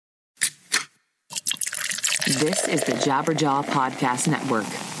This is the Jabberjaw Podcast Network.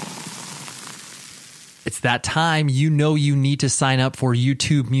 It's that time. You know you need to sign up for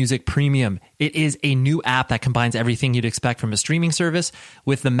YouTube Music Premium. It is a new app that combines everything you'd expect from a streaming service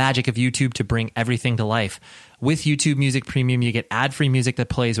with the magic of YouTube to bring everything to life. With YouTube Music Premium, you get ad-free music that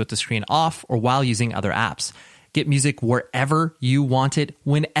plays with the screen off or while using other apps. Get music wherever you want it,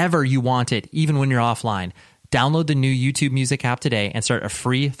 whenever you want it, even when you're offline. Download the new YouTube Music app today and start a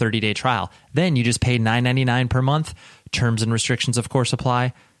free 30-day trial. Then you just pay $9.99 per month. Terms and restrictions, of course,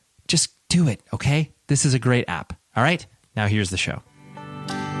 apply. Just do it, okay? This is a great app. All right, now here's the show.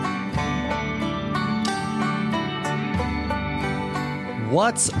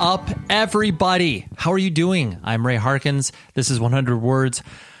 What's up, everybody? How are you doing? I'm Ray Harkins. This is 100 Words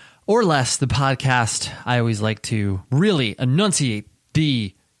or Less, the podcast. I always like to really enunciate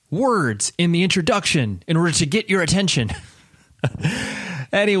the words in the introduction in order to get your attention.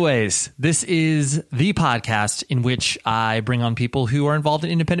 Anyways, this is the podcast in which I bring on people who are involved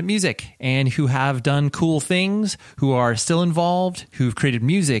in independent music and who have done cool things, who are still involved, who've created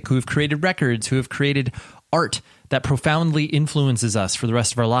music, who have created records, who have created art that profoundly influences us for the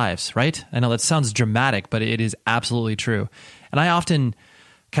rest of our lives, right? I know that sounds dramatic, but it is absolutely true. And I often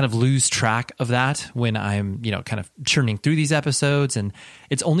kind of lose track of that when I'm, kind of churning through these episodes. And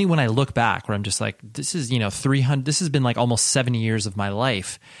it's only when I look back where I'm just like, this is, 300, this has been like almost 70 years of my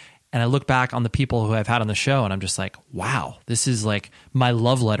life. And I look back on the people who I've had on the show and I'm just like, wow, this is like my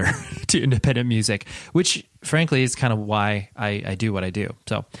love letter to independent music, which frankly is kind of why I do what I do.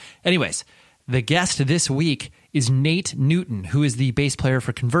 So anyways, the guest this week is Nate Newton, who is the bass player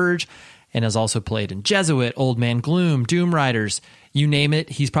for Converge and has also played in Jesuit, Old Man Gloom, Doomriders, you name it.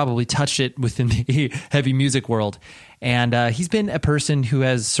 He's probably touched it within the heavy music world. And he's been a person who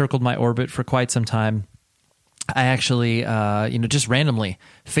has circled my orbit for quite some time. I actually, just randomly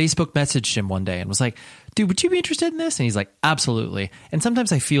Facebook messaged him one day and was like, dude, would you be interested in this? And he's like, absolutely. And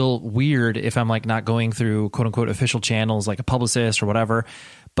sometimes I feel weird if I'm like not going through quote unquote official channels like a publicist or whatever.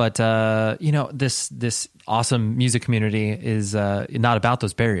 But, this awesome music community is not about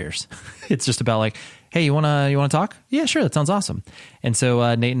those barriers. It's just about like, hey, you wanna talk? Yeah, sure. That sounds awesome. And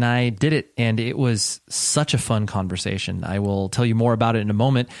so Nate and I did it, and it was such a fun conversation. I will tell you more about it in a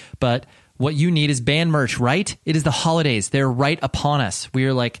moment, but what you need is band merch, right? It is the holidays. They're right upon us. We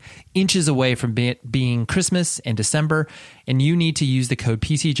are like inches away from being Christmas and December, and you need to use the code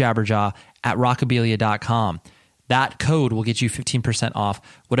PCJabberjaw at rockabilia.com. That code will get you 15% off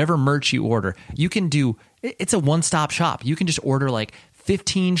whatever merch you order. You can do, it's a one-stop shop. You can just order like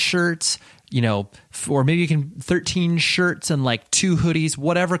 15 shirts, or maybe you can 13 shirts and like 2 hoodies,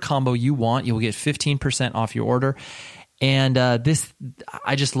 whatever combo you want, you will get 15% off your order. And I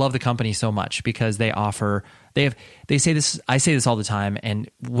just love the company so much because they say this, I say this all the time.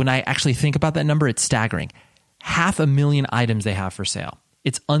 And when I actually think about that number, it's staggering. 500,000 items they have for sale.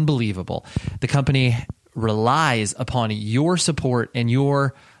 It's unbelievable. The company relies upon your support and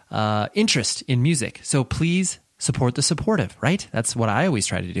your interest in music. So please support the supportive, right? That's what I always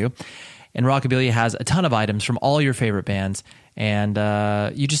try to do. And Rockabilia has a ton of items from all your favorite bands, and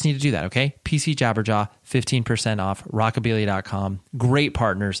you just need to do that, okay? PC Jabberjaw, 15% off, rockabilia.com. Great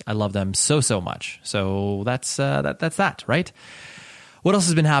partners. I love them so much. So that's that, right? What else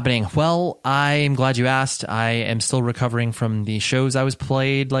has been happening? Well, I'm glad you asked. I am still recovering from the shows I was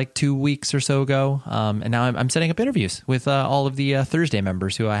played like 2 weeks or so ago, and now I'm setting up interviews with all of the Thursday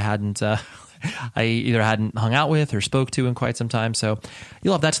members who I either hadn't hung out with or spoke to in quite some time. So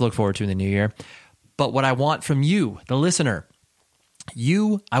you'll have that to look forward to in the new year. But what I want from you, the listener,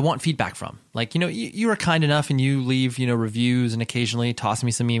 I want feedback from. Like, you are kind enough and you leave, reviews and occasionally toss me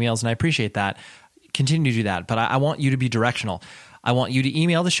some emails, and I appreciate that. Continue to do that. But I want you to be directional. I want you to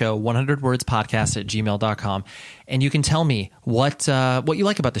email the show, 100wordspodcast@gmail.com, and you can tell me what you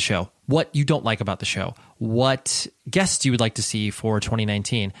like about the show, what you don't like about the show, what guests you would like to see for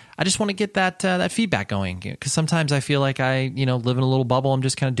 2019. I just want to get that feedback going, because sometimes I feel like I live in a little bubble. I'm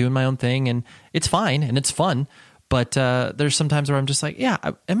just kind of doing my own thing, and it's fine and it's fun. But there's some times where I'm just like, yeah,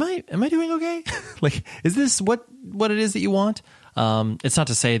 am I doing okay? Like, is this what it is that you want? It's not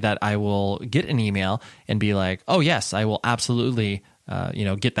to say that I will get an email and be like, oh yes, I will absolutely,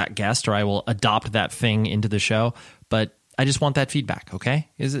 get that guest, or I will adopt that thing into the show. But I just want that feedback. Okay.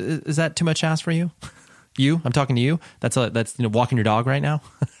 Is that too much to ask for you? I'm talking to you. That's walking your dog right now.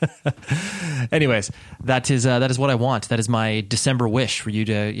 Anyways, that is what I want. That is my December wish for you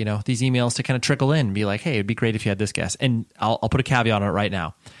to, these emails to kind of trickle in and be like, hey, it'd be great if you had this guest. And I'll put a caveat on it right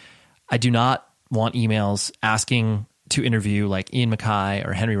now. I do not want emails asking to interview like Ian MacKaye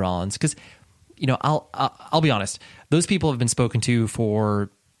or Henry Rollins, because I'll be honest, those people have been spoken to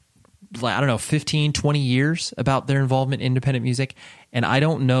for like, I don't know, 15, 20 years about their involvement in independent music. And I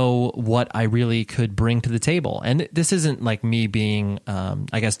don't know what I really could bring to the table. And this isn't like me being,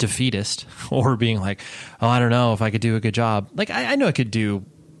 I guess, defeatist or being like, oh, I don't know if I could do a good job. Like, I know I could do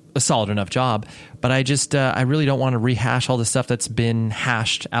a solid enough job, but I just, I really don't want to rehash all the stuff that's been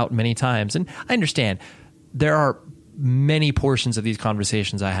hashed out many times. And I understand there are many portions of these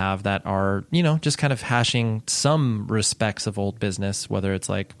conversations I have that are, you know, just kind of hashing some respects of old business, whether it's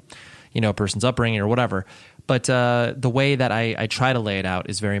like, you know, a person's upbringing or whatever. But the way that I try to lay it out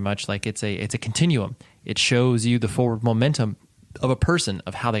is very much like it's a continuum. It shows you the forward momentum of a person,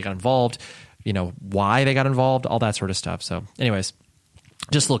 of how they got involved, you know, why they got involved, all that sort of stuff. So anyways,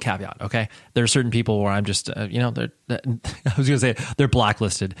 just a little caveat, okay? There are certain people where I'm just, you know, I was going to say they're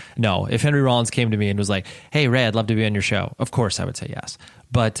blacklisted. No, if Henry Rollins came to me and was like, hey, Ray, I'd love to be on your show, of course I would say yes.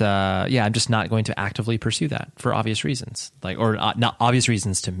 But yeah, I'm just not going to actively pursue that for obvious reasons, like, or not obvious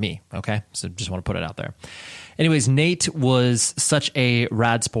reasons to me, okay? So just want to put it out there. Anyways, Nate was such a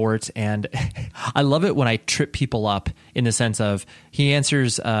rad sport, and I love it when I trip people up in the sense of he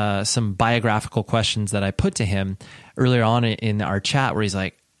answers some biographical questions that I put to him earlier on in our chat, where he's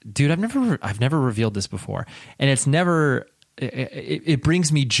like, dude, I've never revealed this before. And it's never, it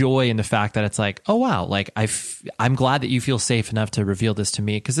brings me joy in the fact that it's like, oh wow, like I'm glad that you feel safe enough to reveal this to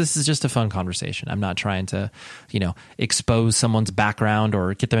me, because this is just a fun conversation. I'm not trying to, you know, expose someone's background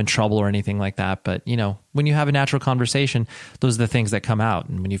or get them in trouble or anything like that. But, you know, when you have a natural conversation, those are the things that come out.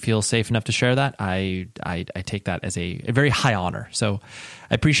 And when you feel safe enough to share that, I take that as a very high honor. So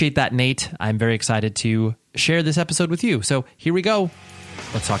I appreciate that, Nate. I'm very excited to share this episode with you. So here we go.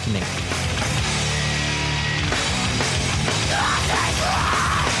 Let's talk to Nate.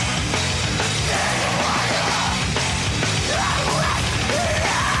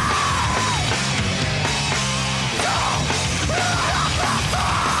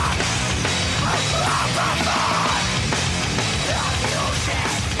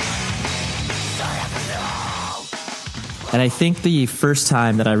 And I think the first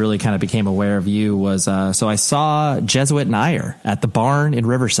time that I really kind of became aware of you was, so I saw Jesuit and Iyer at the barn in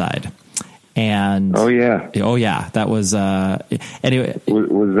Riverside. And oh yeah, that was, anyway.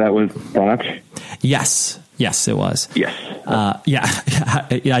 Was that with Botch? Yes, it was. Yes. Yeah.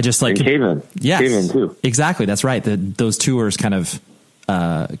 I just like. And Caven. Yes. Caven too. Exactly. That's right. Those tours kind of,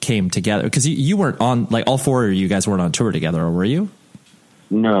 came together, because you weren't on, like, all four of you guys weren't on tour together, or were you?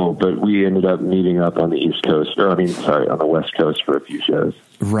 No, but we ended up meeting up on the East Coast, on the West Coast for a few shows.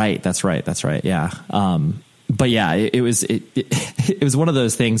 Right. That's right. Yeah. But yeah, it was one of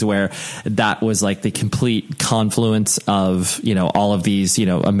those things where that was like the complete confluence of, you know, all of these, you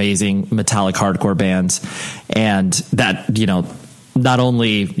know, amazing metallic hardcore bands, and that, you know, not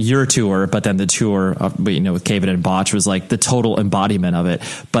only your tour, but then the tour, you know, with Caven and Botch was like the total embodiment of it.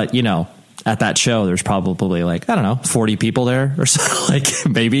 But, you know, at that show, there's probably like, I don't know, 40 people there or so, like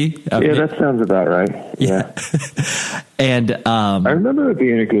maybe. Yeah, that sounds about right. Yeah. And I remember it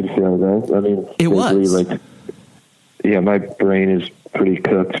being a good show, though. I mean, it was. Like, yeah, my brain is pretty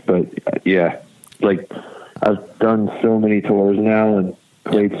cooked, but yeah, like I've done so many tours now and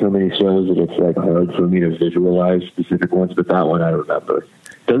played so many shows that it's like hard for me to visualize specific ones, but that one I remember.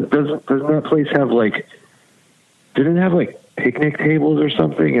 Doesn't that place have like, didn't it have like picnic tables or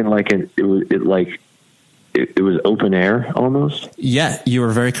something, and like it was open air almost? Yeah, you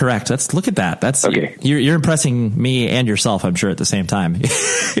were very correct. Look at that. That's okay. You're impressing me and yourself, I'm sure, at the same time.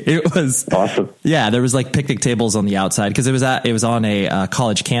 It was awesome. Yeah, there was like picnic tables on the outside, because it was on a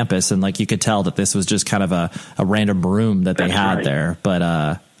college campus, and like you could tell that this was just kind of a random room that they had there. But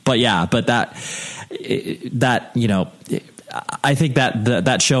that you know, I think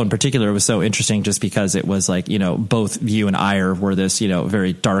that show in particular was so interesting, just because it was like, you know, both you and Iyer were this, you know,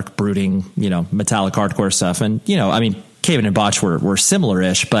 very dark, brooding, you know, metallic hardcore stuff. And, you know, I mean, Caven and Botch were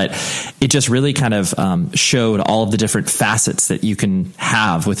similar-ish, but it just really kind of showed all of the different facets that you can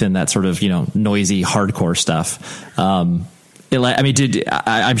have within that sort of, you know, noisy hardcore stuff. I'm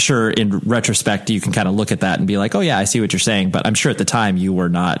sure in retrospect you can kind of look at that and be like, oh yeah, I see what you're saying. But I'm sure at the time you were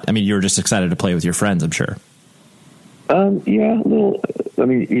not. I mean, you were just excited to play with your friends, I'm sure. Yeah, well, I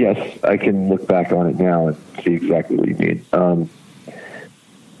mean, yes, I can look back on it now and see exactly what you mean.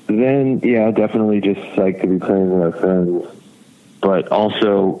 Then, yeah, definitely just psyched to be playing with our friends. But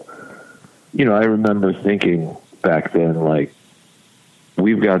also, you know, I remember thinking back then, like,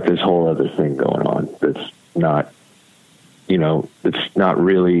 we've got this whole other thing going on that's not, you know, it's not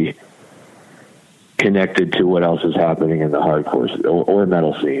really connected to what else is happening in the hardcore or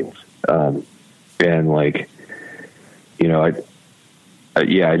metal scenes. And, like, you know,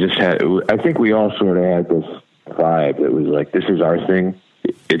 I think we all sort of had this vibe that was like, this is our thing.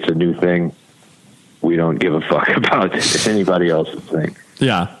 it's a new thing. We don't give a fuck about anybody else's thing.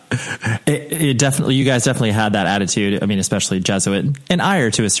 Yeah, it definitely, you guys definitely had that attitude. I mean, especially Jesuit and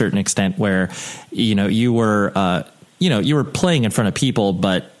Ire to a certain extent, where, you were playing in front of people,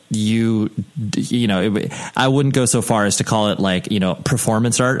 but I wouldn't go so far as to call it like,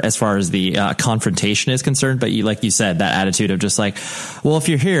 performance art as far as the confrontation is concerned. But like you said, that attitude of just like, well, if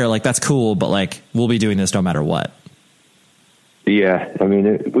you're here, like, that's cool, but like, we'll be doing this no matter what. Yeah. I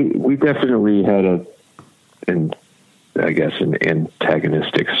mean, we definitely had an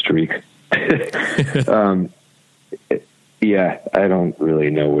antagonistic streak. Yeah, I don't really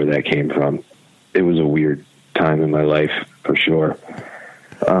know where that came from. It was a weird time in my life for sure.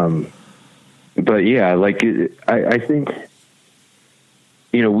 But yeah, like, I think,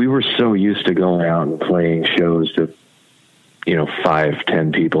 we were so used to going out and playing shows to,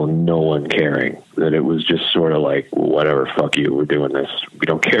 5-10 people, no one caring, that it was just sort of like, well, whatever, fuck you, we're doing this. We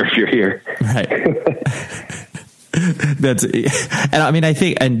don't care if you're here. Right. And I mean, I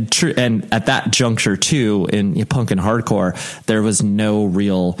think, and at that juncture too, in punk and hardcore, there was no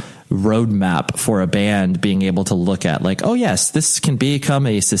real roadmap for a band being able to look at like, oh yes, this can become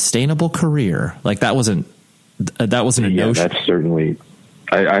a sustainable career. Like that wasn't a notion. That's certainly,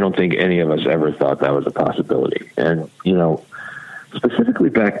 I don't think any of us ever thought that was a possibility. And, specifically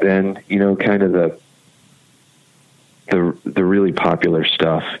back then, kind of the really popular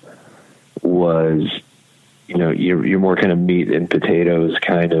stuff was, you're more kind of meat and potatoes,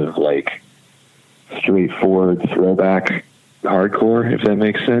 kind of like straightforward throwback hardcore, if that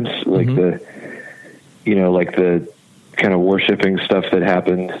makes sense. Like the kind of worshiping stuff that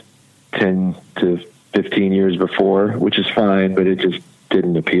happened 10 to 15 years before, which is fine, but it just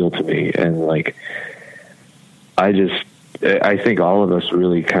didn't appeal to me. And like, I think all of us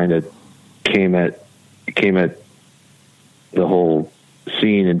really kind of came at the whole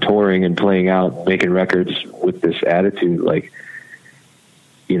scene and touring and playing out, making records with this attitude, like,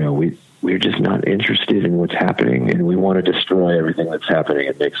 we're just not interested in what's happening, and we want to destroy everything that's happening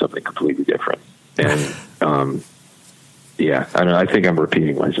and make something completely different. And yeah, I don't know, I think I'm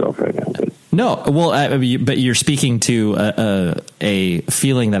repeating myself right now. But. No, well, but you're speaking to a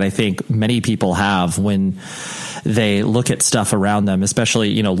feeling that I think many people have when they look at stuff around them,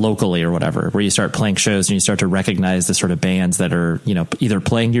 especially, locally or whatever, where you start playing shows and you start to recognize the sort of bands that are, either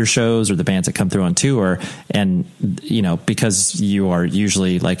playing your shows or the bands that come through on tour. And, because you are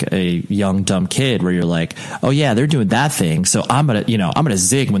usually like a young, dumb kid where you're like, oh yeah, they're doing that thing. So I'm going to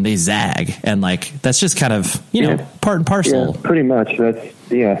zig when they zag. And like, that's just kind of, part and parcel. Yeah, pretty much. That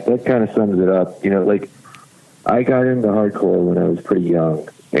kind of sums it up. Like, I got into hardcore when I was pretty young,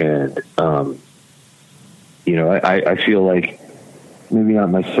 and, I feel like, maybe not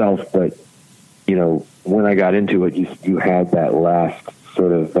myself, but, when I got into it, you had that last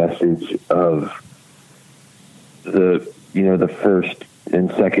sort of vestige of the first and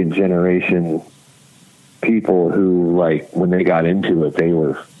second generation people who, like, when they got into it, they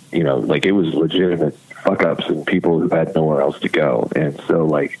were, like, it was legitimate fuck ups and people who had nowhere else to go. And so,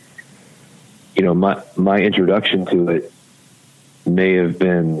 like, my introduction to it may have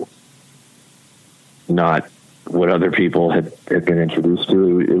been not what other people had been introduced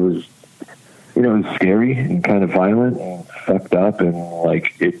to. It was, it was scary and kind of violent and fucked up, and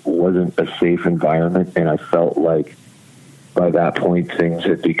like, it wasn't a safe environment. And I felt like by that point things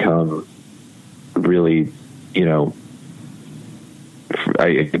had become really,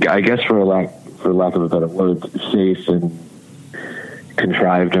 I guess for lack of a better word, safe and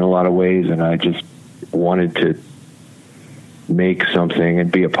contrived in a lot of ways. And I just wanted to make something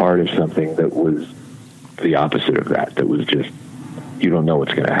and be a part of something that was the opposite of that. That was just, you don't know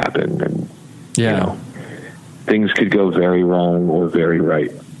what's going to happen. And, things could go very wrong or very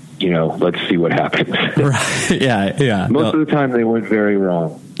right. Let's see what happens. Right. Yeah. Yeah. Most of the time they went very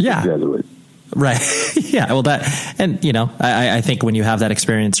wrong. Yeah. Jesuit. Right. Yeah. Well, I think when you have that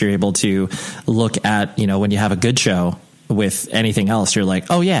experience, you're able to look at, when you have a good show with anything else, you're like,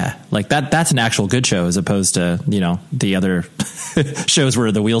 oh yeah, like that's an actual good show, as opposed to, the other shows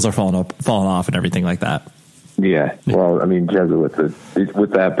where the wheels are falling off and everything like that. Yeah. Well, I mean, Jesuit,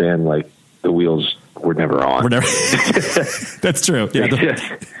 with that band, like, the wheels were never on. That's true. Yeah.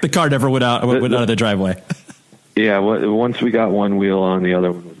 The car never went out of the driveway. Yeah. Once we got one wheel on, the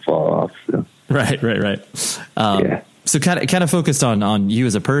other one would fall off. So. Right. Yeah. So kind of focused on you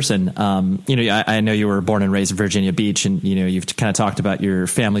as a person. I know you were born and raised in Virginia Beach, and you've kind of talked about your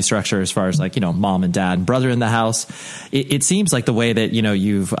family structure as far as like mom and dad and brother in the house. It seems like the way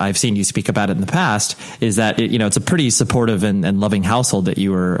that I've seen you speak about it in the past is that it's a pretty supportive and loving household that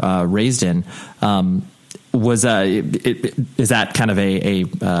you were raised in. is that kind of a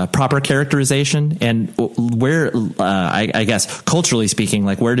proper characterization? And where, I guess, culturally speaking,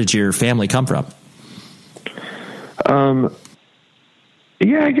 like, where did your family come from?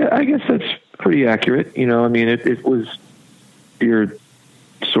 Yeah, I guess that's pretty accurate. You know, I mean, it was your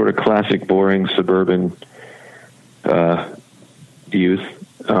sort of classic, boring suburban youth.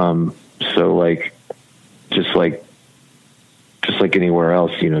 So like, just like anywhere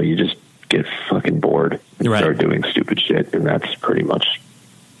else, you know, you just get fucking bored and right. start doing stupid shit, and that's pretty much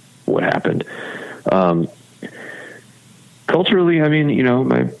what happened. Culturally, I mean, you know,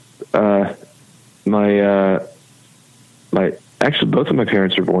 actually both of my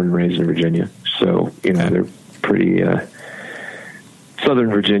parents are born and raised in Virginia, so you know, they're pretty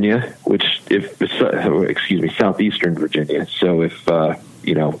Southern Virginia, Southeastern Virginia. So if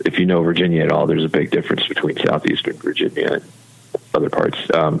you know Virginia at all, there's a big difference between Southeastern Virginia and other parts.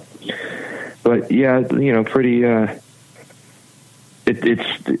 But yeah, you know, pretty.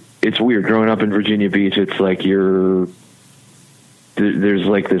 It's weird growing up in Virginia Beach. It's like there's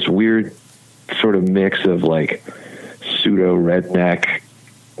like this weird sort of mix of like pseudo redneck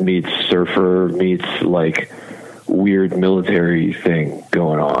meets surfer meets like weird military thing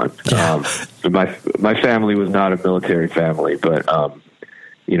going on. Yeah. My family was not a military family, but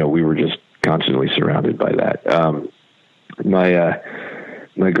you know, we were just constantly surrounded by that.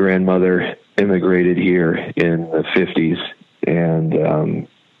 My grandmother immigrated here in the 50s, and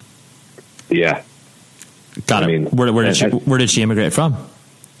yeah. Got it. I mean, where did she immigrate from?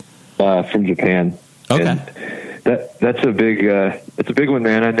 From Japan. Okay. And that's a big one,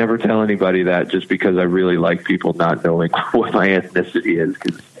 man. I never tell anybody that, just because I really like people not knowing what my ethnicity is,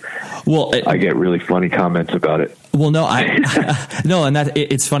 because I get really funny comments about it. Well, no, no, and that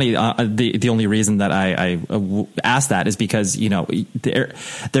it's funny. The only reason that I asked that is because, you know,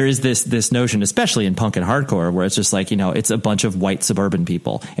 there is this notion, especially in punk and hardcore, where it's just like, you know, it's a bunch of white suburban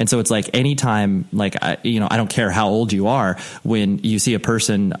people, and so it's like anytime, like, you know, I don't care how old you are, when you see a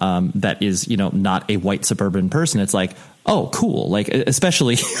person that is, you know, not a white suburban person, it's like, oh, cool. Like,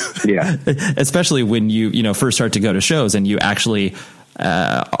 especially, yeah, especially when you know, first start to go to shows and you actually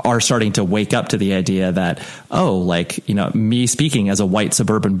are starting to wake up to the idea that, oh, like, you know, me speaking as a white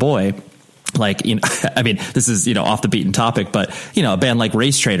suburban boy, like, you know, I mean, this is, you know, off the beaten topic, but, you know, a band like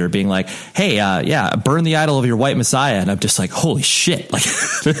Race Trader being like, hey, yeah, burn the idol of your white messiah. And I'm just like, holy shit. Like,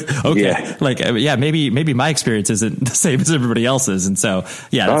 okay. Yeah. Like, yeah, maybe my experience isn't the same as everybody else's. And so,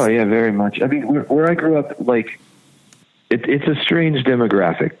 yeah. Oh yeah, very much. I mean, where I grew up, like, it's a strange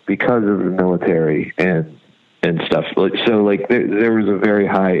demographic because of the military and stuff. So like there was a very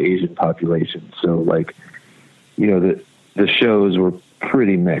high Asian population. So like, you know, the shows were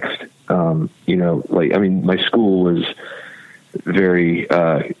pretty mixed. You know, like, I mean, my school was very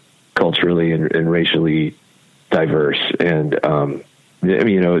culturally and racially diverse. And I mean,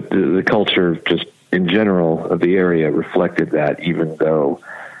 you know, the culture just in general of the area reflected that, even though,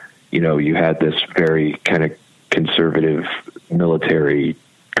 you know, you had this very kind of conservative military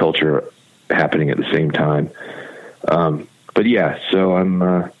culture happening at the same time. But yeah, so I'm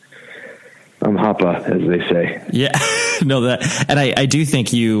Hapa, as they say. Yeah, no, and I do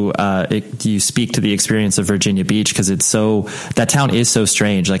think you speak to the experience of Virginia Beach, because it's that town is so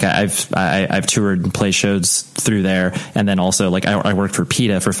strange. Like I've toured and played shows through there, and then also like I worked for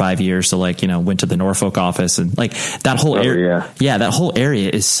PETA for 5 years, so like, you know, went to the Norfolk office, and like that whole area. Yeah, that whole area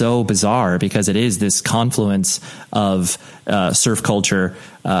is so bizarre because it is this confluence of surf culture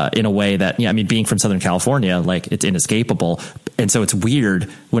in a way that, yeah, I mean, being from Southern California, like, it's inescapable. And so it's weird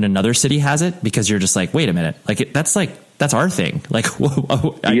when another city has it, because you're just like, wait a minute, like that's our thing. Like,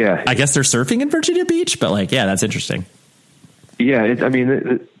 yeah, I guess they're surfing in Virginia Beach, but like, yeah, that's interesting. Yeah. I mean,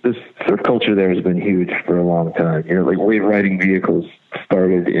 the surf culture there has been huge for a long time. You know, like wave riding vehicles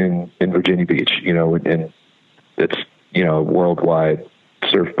started in Virginia Beach, you know, and it's, you know, a worldwide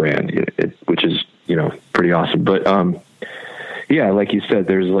surf brand, which is, you know, pretty awesome. But, yeah, like you said,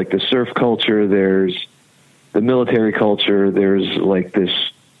 there's like the surf culture, there's the military culture, there's like this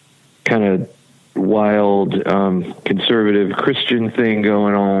kind of wild, conservative Christian thing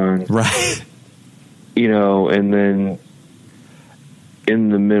going on. Right. You know, and then in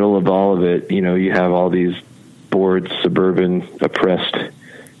the middle of all of it, you know, you have all these bored, suburban, oppressed,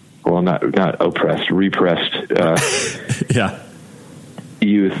 well, not oppressed, repressed, yeah,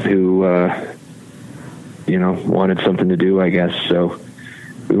 youth who, you know, wanted something to do, I guess. So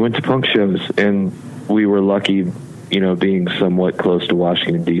we went to punk shows, and we were lucky, you know, being somewhat close to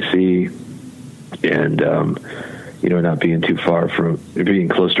Washington, D.C., and, you know, not being too far from being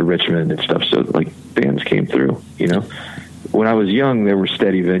close to Richmond and stuff. So like bands came through, you know, when I was young, there were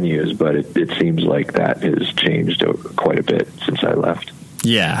steady venues, but it seems like that has changed quite a bit since I left.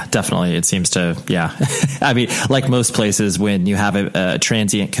 Yeah, definitely. It seems to, yeah. I mean, like most places, when you have a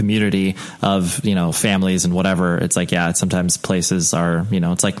transient community of, you know, families and whatever, it's like, yeah, sometimes places are, you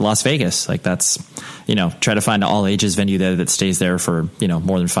know, it's like Las Vegas. Like that's, you know, try to find an all ages venue there that stays there for, you know,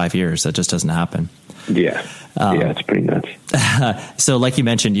 more than 5 years. That just doesn't happen. Yeah. Yeah, it's pretty nuts. So like you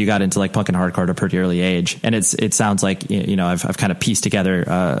mentioned, you got into like punk and hardcore at a pretty early age. And it sounds like, you know, I've kind of pieced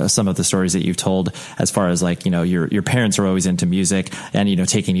together some of the stories that you've told as far as like, you know, your parents are always into music and, you know,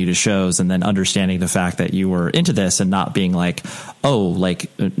 taking you to shows and then understanding the fact that you were into this and not being like, oh, like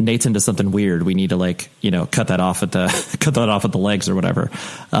Nate's into something weird. We need to like, you know, cut that off at the legs or whatever.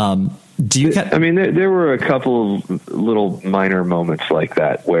 Do you I mean, there were a couple of little minor moments like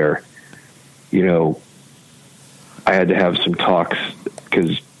that where, you know, I had to have some talks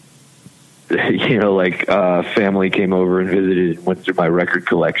because, you know, like family came over and visited and went through my record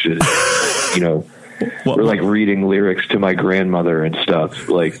collection. You know, we're like reading lyrics to my grandmother and stuff.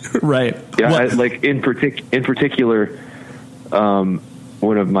 Like, right? Yeah, like in particular,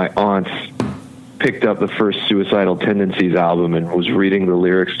 one of my aunts picked up the first Suicidal Tendencies album and was reading the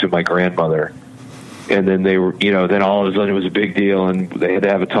lyrics to my grandmother. And then they were, you know, then all of a sudden it was a big deal and they had to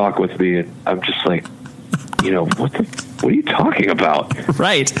have a talk with me. And I'm just like, you know, what are you talking about?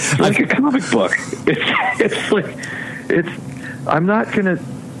 Right. It's like a comic book. It's like, I'm not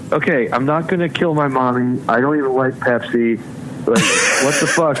going to kill my mommy. I don't even like Pepsi. Like, what the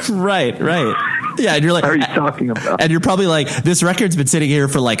fuck? Right. Yeah, and you're like, what are you talking about? And you're probably like, this record's been sitting here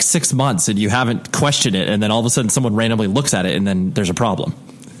for like 6 months and you haven't questioned it. And then all of a sudden someone randomly looks at it and then there's a problem.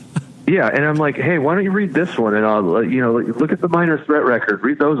 Yeah, and I'm like, hey, why don't you read this one? And I'll, you know, look at the Minor Threat record.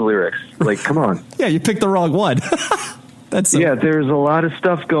 Read those lyrics. Like, come on. Yeah, you picked the wrong one. Yeah, there's a lot of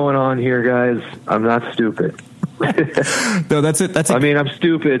stuff going on here, guys. I'm not stupid. No, that's it. I mean, I'm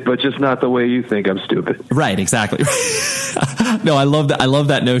stupid, but just not the way you think I'm stupid. Right, exactly. No, I love that. I love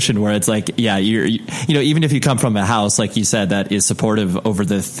that notion where it's like, yeah, you know, even if you come from a house, like you said, that is supportive over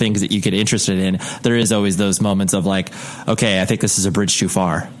the things that you get interested in, there is always those moments of like, okay, I think this is a bridge too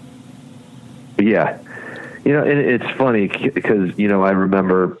far. Yeah. You know, and it's funny because, you know, I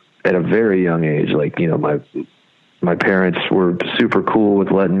remember at a very young age, like, you know, my parents were super cool with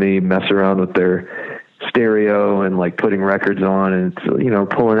letting me mess around with their stereo and like putting records on and, you know,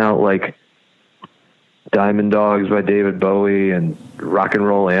 pulling out like Diamond Dogs by David Bowie and Rock and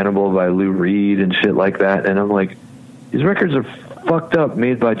Roll Animal by Lou Reed and shit like that. And I'm like, these records are fucked up,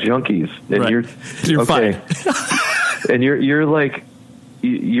 made by junkies. And right. you're okay. Fine. And you're like,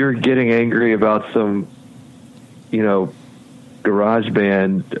 you're getting angry about some, you know, garage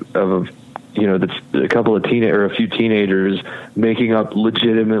band of, you know, that's a couple of a few teenagers making up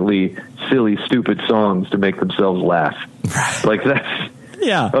legitimately silly, stupid songs to make themselves laugh. Like that's,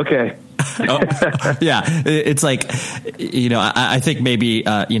 yeah. Okay. Oh, yeah. It's like, you know, I think maybe,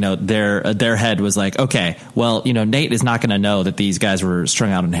 you know, their head was like, okay, well, you know, Nate is not going to know that these guys were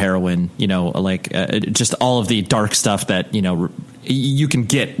strung out on heroin, you know, like just all of the dark stuff that, you know, you can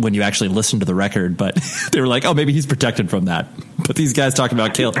get when you actually listen to the record, but they were like, oh, maybe he's protected from that. But these guys talking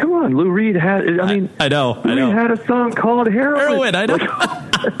about kill. Come on, Lou Reed had, I know. Lou Reed had a song called Heroin. I know.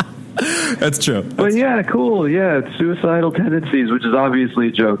 That's true. But yeah, cool. Yeah, it's Suicidal Tendencies, which is obviously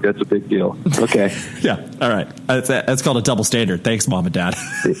a joke. That's a big deal. Okay. Yeah. All right. That's called a double standard. Thanks, Mom and Dad.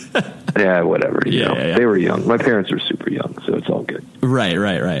 Yeah, whatever. You know. Yeah. They were young. My parents were super young, so it's all good. Right.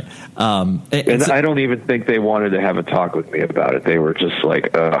 And I don't even think they wanted to have a talk with me about it. They were just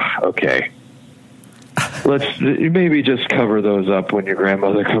like, okay. Let's maybe just cover those up when your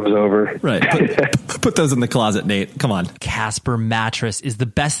grandmother comes over. Right. Put those in the closet, Nate. Come on. Casper mattress is the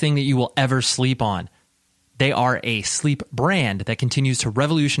best thing that you will ever sleep on. They are a sleep brand that continues to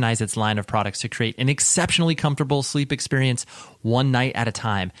revolutionize its line of products to create an exceptionally comfortable sleep experience one night at a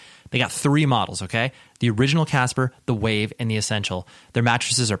time. They got 3 models, okay? The original Casper, the Wave, and the Essential. Their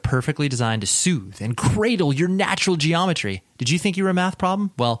mattresses are perfectly designed to soothe and cradle your natural geometry. Did you think you were a math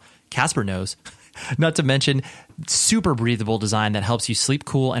problem? Well, Casper knows. Not to mention super breathable design that helps you sleep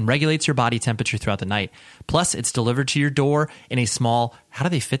cool and regulates your body temperature throughout the night. Plus, it's delivered to your door in a small, how do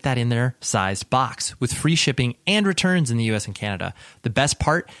they fit that in there, sized box with free shipping and returns in the US and Canada. The best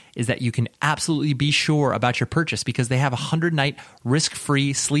part is that you can absolutely be sure about your purchase because they have a 100-night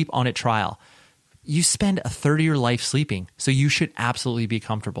risk-free sleep on it trial. You spend a third of your life sleeping, so you should absolutely be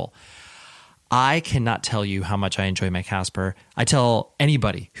comfortable. I cannot tell you how much I enjoy my Casper. I tell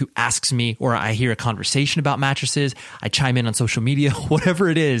anybody who asks me, or I hear a conversation about mattresses, I chime in on social media, whatever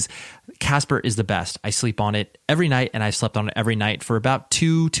it is, Casper is the best. I sleep on it every night, and I've slept on it every night for about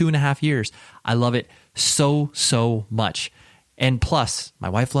 2.5 years. I love it so much. And plus, my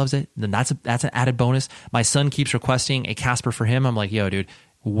wife loves it. Then that's an added bonus. My son keeps requesting a Casper for him. I'm like, yo, dude,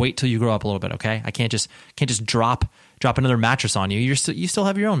 wait till you grow up a little bit, okay? I can't just drop another mattress on you. You still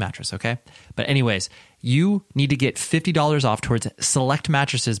have your own mattress, okay? But anyways, you need to get $50 off towards select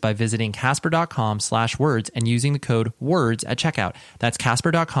mattresses by visiting casper.com/words and using the code WORDS at checkout. That's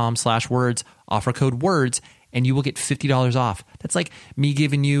casper.com/words, offer code WORDS, and you will get $50 off. That's like me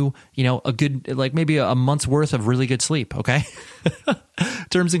giving you, a good, like maybe a month's worth of really good sleep, okay?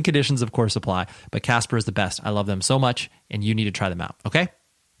 Terms and conditions, of course, apply. But Casper is the best. I love them so much, and you need to try them out, okay?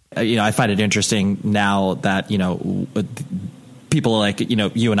 I find it interesting now that, people like,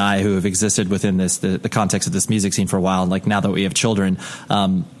 you and I who have existed within the context of this music scene for a while, and like now that we have children,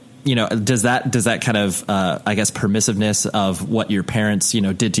 does that kind of, I guess, permissiveness of what your parents,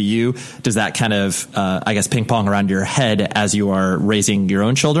 did to you, does that kind of, I guess, ping pong around your head as you are raising your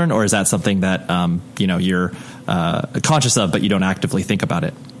own children? Or is that something that, you're conscious of, but you don't actively think about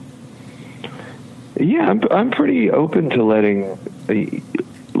it? Yeah, I'm pretty open to letting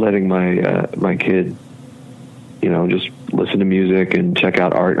my kid, just listen to music and check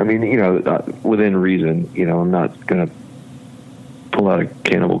out art. I mean, within reason. I'm not gonna pull out a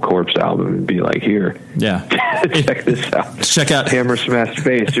Cannibal Corpse album and be like, here, check this out. Check out Hammer Smash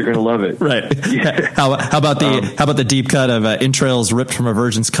Face. You're gonna love it. Right. Yeah. How about the deep cut of entrails ripped from a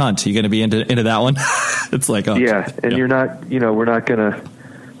virgin's cunt? You gonna be into that one? It's like, oh, yeah. And you're not, we're not gonna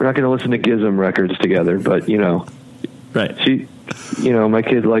listen to Gizm records together, but right. My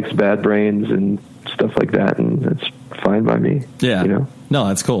kid likes Bad Brains and stuff like that, and that's fine by me. Yeah. No,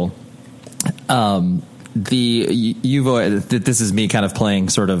 that's cool. This is me kind of playing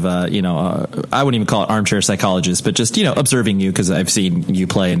sort of, I wouldn't even call it armchair psychologist, but just, observing you, because I've seen you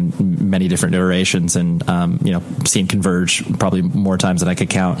play in many different iterations and, seen Converge probably more times than I could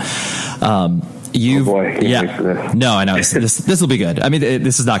count. Oh boy, no, I know this will be good. I mean,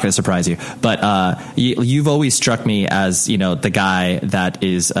 this is not going to surprise you, but you've always struck me as the guy that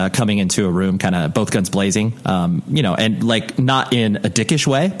is coming into a room kind of both guns blazing, and like not in a dickish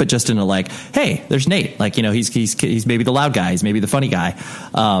way, but just in a like, hey, there's Nate, like he's maybe the loud guy, he's maybe the funny guy.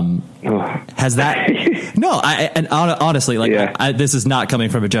 Has that? No, honestly, like this is not coming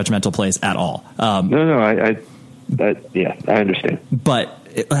from a judgmental place at all. No, I understand, but.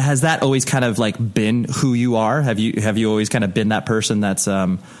 Has that always kind of like been who you are? Have you always kind of been that person that's,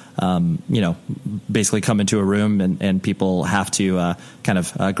 basically come into a room and people have to kind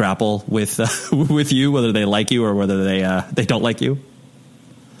of grapple with with you, whether they like you or whether they don't like you?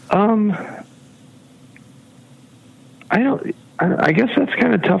 I guess that's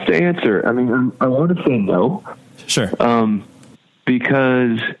kind of tough to answer. I mean, I want to say no. Sure.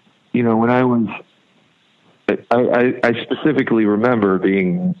 Because, when I was, I specifically remember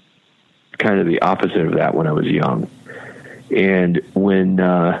being kind of the opposite of that when I was young. And when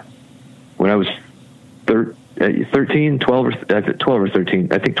I was 13, 12 or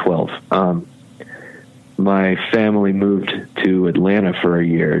 13, I think 12, my family moved to Atlanta for a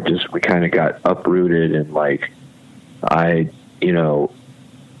year. We kind of got uprooted, and like, I,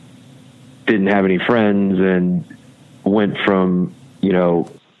 didn't have any friends, and went from,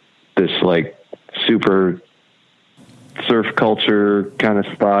 this like super surf culture kind of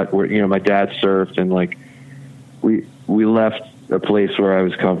spot where, my dad surfed, and like we left a place where I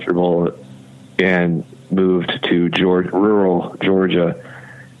was comfortable and moved to rural Georgia,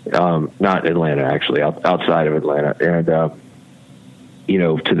 not Atlanta, actually, outside of Atlanta. And,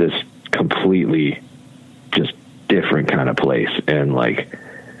 to this completely just different kind of place. And like,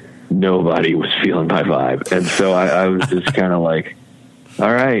 nobody was feeling my vibe. And so I was just kind of like,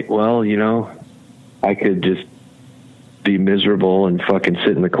 all right, well, I could just be miserable and fucking sit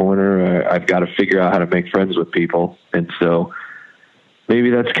in the corner. I've got to figure out how to make friends with people. And so maybe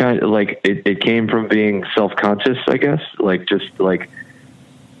that's kind of like, it came from being self-conscious, I guess. Like, just like,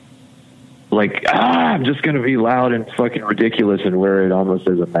 I'm just going to be loud and fucking ridiculous and wear it almost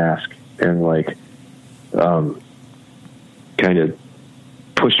as a mask. And like, kind of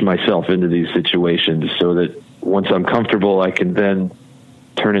push myself into these situations so that once I'm comfortable, I can then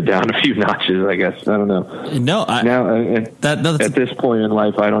turn it down a few notches, I guess. I don't know. No, at this point in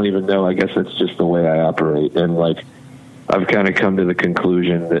life, I don't even know. I guess that's just the way I operate. And like, I've kind of come to the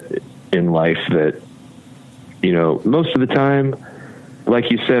conclusion that in life that, most of the time,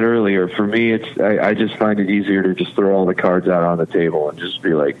 like you said earlier, for me, I just find it easier to just throw all the cards out on the table and just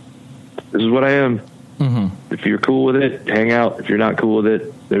be like, this is what I am. Mm-hmm. If you're cool with it, hang out. If you're not cool with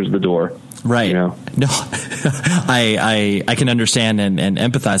it, there's the door. Right. You know? No, I can understand and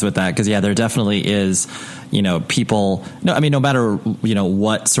empathize with that, because there definitely is, people, no matter,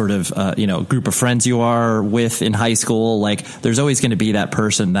 what sort of, group of friends you are with in high school, like there's always going to be that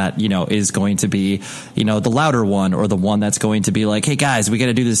person that, is going to be, the louder one, or the one that's going to be like, hey guys, we got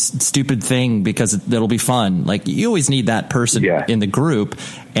to do this stupid thing because it'll be fun. Like you always need that person in the group.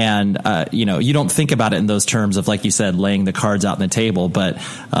 And, you don't think about it in those terms of, like you said, laying the cards out on the table, but,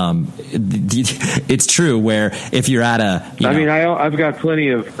 it's true where if you're at I've got plenty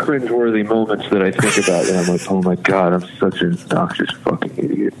of cringeworthy moments that I think about, and I'm like, oh my God, I'm such an obnoxious fucking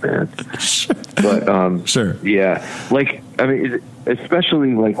idiot, man. But, sure. Yeah. Like,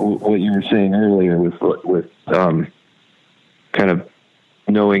 especially like what you were saying earlier with kind of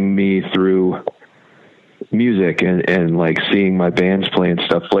knowing me through music and like seeing my bands play and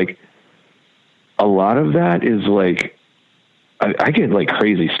stuff, like a lot of that is like, I get like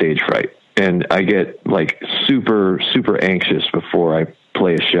crazy stage fright, and I get like super, super anxious before I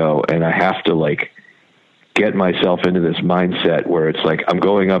play a show. And I have to like get myself into this mindset where it's like, I'm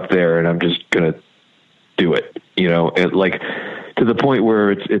going up there and I'm just going to do it, it, like to the point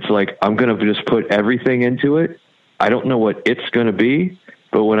where it's like, I'm going to just put everything into it. I don't know what it's going to be,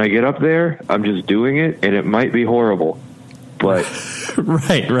 but when I get up there, I'm just doing it, and it might be horrible, but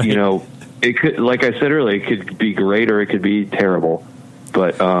right. It could, like I said earlier, it could be great or it could be terrible,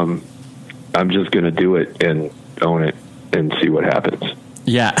 but I'm just going to do it and own it and see what happens.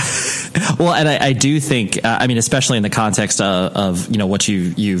 Yeah. Well, and I do think, especially in the context of what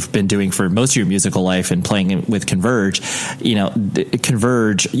you've been doing for most of your musical life and playing with Converge,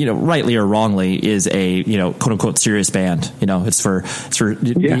 Converge, rightly or wrongly, is a, quote unquote serious band. It's for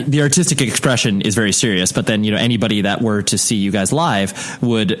the artistic expression is very serious, but then, anybody that were to see you guys live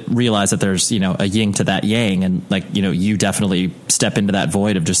would realize that there's, a yin to that yang. And like, you definitely step into that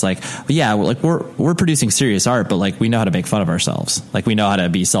void of just like, we're producing serious art, but like, we know how to make fun of ourselves. Like we know how to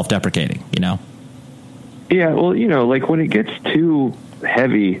be self-deprecating. Yeah, well, like when it gets too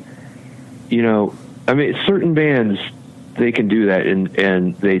heavy, certain bands, they can do that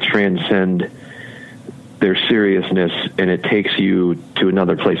and they transcend their seriousness, and it takes you to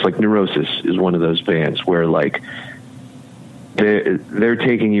another place. Like Neurosis is one of those bands where like they're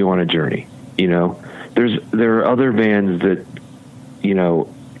taking you on a journey. There are other bands that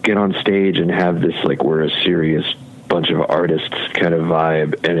get on stage and have this like, we're a serious bunch of artists kind of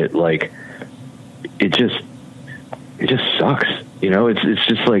vibe, and it just sucks. It's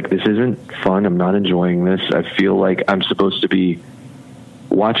just like, this isn't fun. I'm not enjoying this. I feel like I'm supposed to be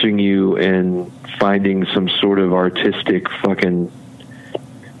watching you and finding some sort of artistic fucking,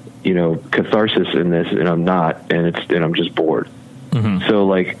 catharsis in this, and I'm not, and I'm just bored. Mm-hmm. So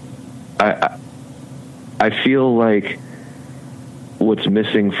like, I feel like what's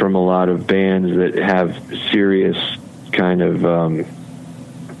missing from a lot of bands that have serious kind of, I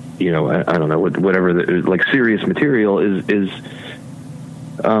don't know, whatever, like serious material is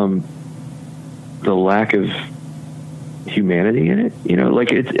the lack of humanity in it.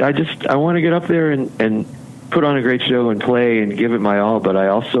 Like I want to get up there and put on a great show and play and give it my all, but I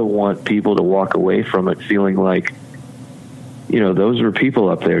also want people to walk away from it feeling like, those were people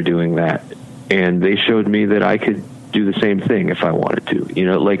up there doing that, and they showed me that I could do the same thing if I wanted to.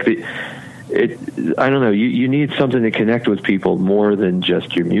 I don't know. You need something to connect with people more than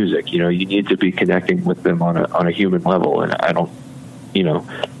just your music. You need to be connecting with them on a human level. And I don't,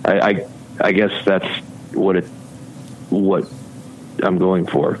 I guess that's what I'm going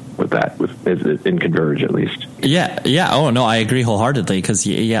for with that, in Converge at least. Yeah. Yeah. Oh no, I agree wholeheartedly. 'Cause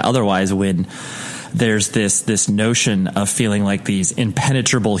otherwise when there's this notion of feeling like these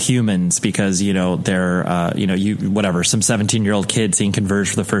impenetrable humans because, they're, some 17-year-old kid seeing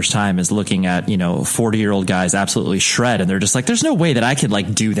Converge for the first time is looking at, 40-year-old guys absolutely shred. And they're just like, there's no way that I could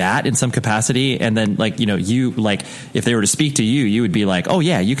like do that in some capacity. And then like, you like, if they were to speak to you, you would be like, oh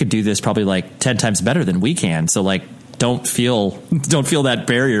yeah, you could do this probably like 10 times better than we can. So like, don't feel that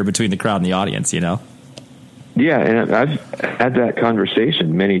barrier between the crowd and the audience, Yeah, and I've had that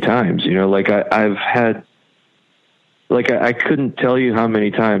conversation many times. I've had, I couldn't tell you how many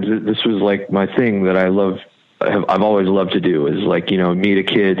times this was like my thing that I've always loved to do is like, meet a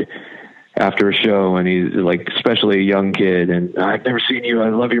kid after a show, and he's like, especially a young kid, and I've never seen you, I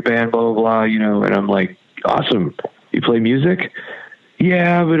love your band, blah, blah, blah, and I'm like, awesome. You play music?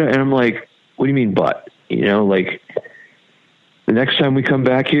 Yeah, and I'm like, what do you mean, but? The next time we come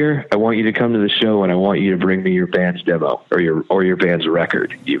back here, I want you to come to the show, and I want you to bring me your band's demo or your band's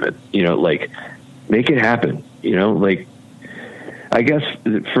record, even, make it happen. I guess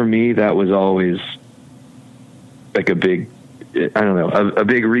for me, that was always like a big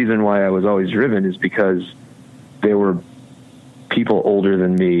reason why I was always driven is because there were people older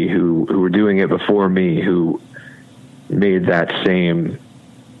than me who were doing it before me, who made that same,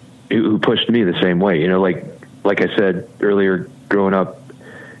 who pushed me the same way. You know, like I said earlier, growing up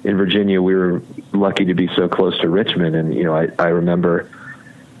in Virginia, we were lucky to be so close to Richmond. And, you know, I remember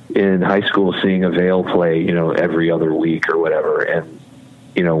in high school seeing Avail play, you know, every other week or whatever. And,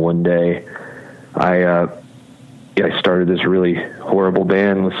 you know, one day I started this really horrible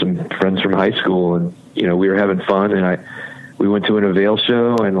band with some friends from high school, and, you know, we were having fun, and we went to an Avail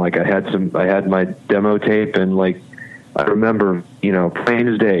show, and like I had my demo tape, and like I remember, you know, plain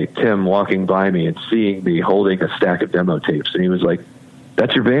as day, Tim walking by me and seeing me holding a stack of demo tapes, and he was like,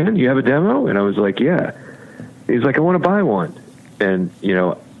 "That's your band? You have a demo?" And I was like, "Yeah." He's like, "I want to buy one." And, you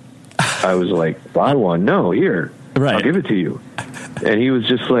know, I was like, "Buy one? No, here, right, I'll give it to you." And he was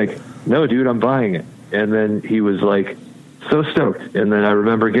just like, "No, dude, I'm buying it." And then he was like, so stoked. And then I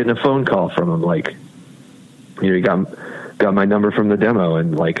remember getting a phone call from him, like, you know, he got my number from the demo,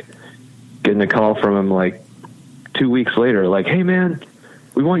 and like getting a call from him like 2 weeks later, like, "Hey man,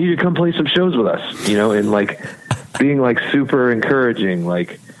 we want you to come play some shows with us," you know, and like being like super encouraging,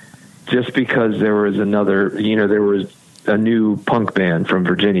 like just because there was there was a new punk band from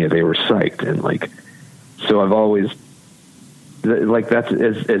Virginia, they were psyched. And like, so I've always, like, that's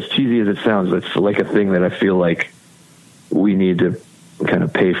as cheesy as it sounds, that's like a thing that I feel like we need to kind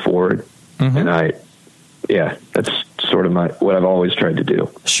of pay forward. Mm-hmm. And that's sort of what I've always tried to do.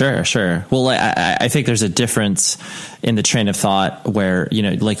 Sure. Well, I think there's a difference in the train of thought where, you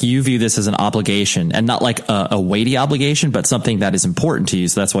know, like you view this as an obligation, and not like a weighty obligation, but something that is important to you.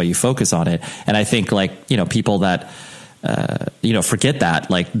 So that's why you focus on it. And I think, like, you know, people that, you know, forget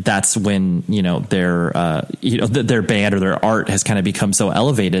that, like, that's when, you know, their band or their art has kind of become so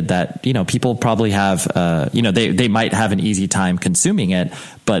elevated that, you know, people probably have, you know, they might have an easy time consuming it,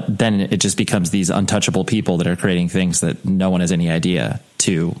 but then it just becomes these untouchable people that are creating things that no one has any idea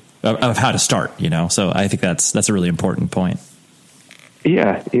of how to start, you know? So I think that's a really important point.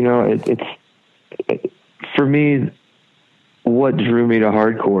 Yeah. You know, it's for me, what drew me to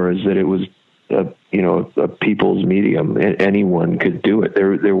hardcore is that it was a people's medium. Anyone could do it.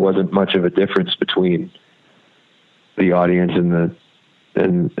 There wasn't much of a difference between the audience and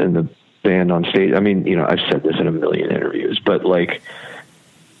the band on stage. I mean, you know, I've said this in a million interviews, but like,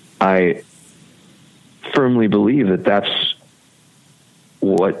 I firmly believe that that's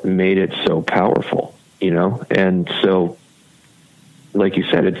what made it so powerful, you know? And so, like you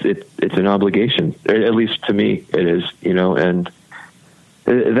said, it's an obligation, at least to me it is, you know, and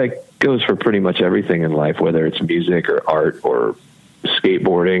that goes for pretty much everything in life, whether it's music or art or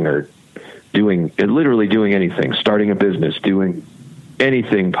skateboarding or literally doing anything, starting a business, doing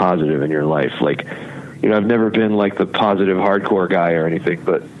anything positive in your life. Like, you know, I've never been like the positive hardcore guy or anything,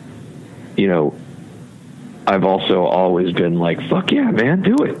 but, you know, I've also always been like, fuck yeah, man,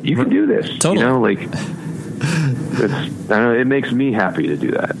 do it. You can do this. Totally. You know, like, it makes me happy to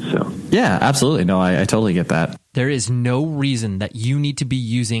do that. So yeah, absolutely. No, I totally get that. There is no reason that you need to be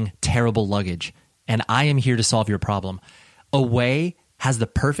using terrible luggage, and I am here to solve your problem. Away has the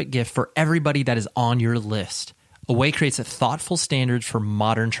perfect gift for everybody that is on your list. Away creates a thoughtful standards for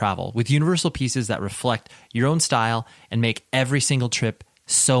modern travel with universal pieces that reflect your own style and make every single trip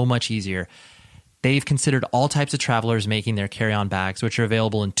so much easier. They've considered all types of travelers making their carry-on bags, which are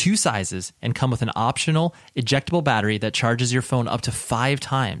available in 2 sizes and come with an optional ejectable battery that charges your phone up to 5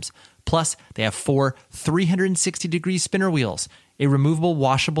 times. Plus, they have 4 360-degree spinner wheels, a removable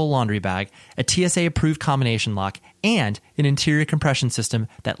washable laundry bag, a TSA-approved combination lock, and an interior compression system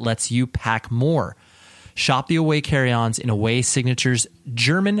that lets you pack more. Shop the Away carry-ons in Away Signature's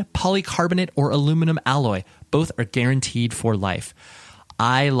German polycarbonate or aluminum alloy. Both are guaranteed for life.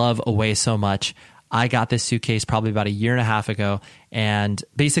 I love Away so much. I got this suitcase probably about a year and a half ago, and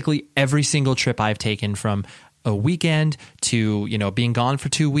basically every single trip I've taken, from a weekend to, you know, being gone for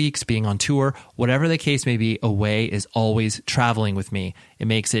 2 weeks, being on tour, whatever the case may be, Away is always traveling with me. It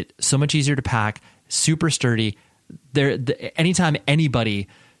makes it so much easier to pack, super sturdy. Anytime anybody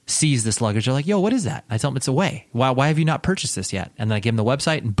sees this luggage, they're like, yo, what is that? I tell them it's Away. Why have you not purchased this yet? And then I give them the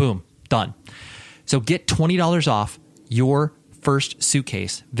website and boom, done. So get $20 off your first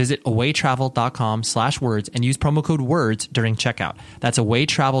suitcase. Visit awaytravel.com/words and use promo code WORDS during checkout. That's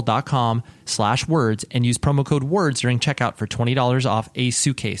awaytravel.com/words and use promo code WORDS during checkout for $20 off a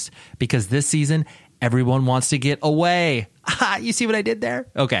suitcase, because this season everyone wants to get away. You see what I did there?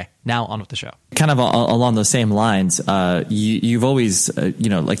 Okay, now on with the show. Kind of along those same lines, you've always,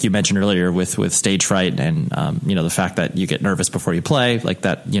 like you mentioned earlier with stage fright and, the fact that you get nervous before you play, like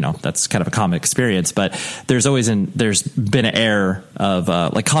that, that's kind of a common experience. But there's been an air of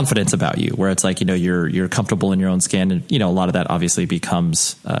like confidence about you, where it's like, you're comfortable in your own skin. And, a lot of that obviously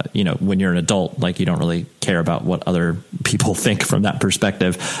becomes, when you're an adult, like you don't really care about what other people think from that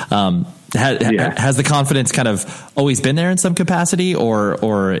perspective. Has the confidence kind of always been there in some capacity,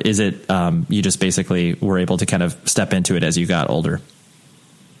 or is it you just basically were able to kind of step into it as you got older?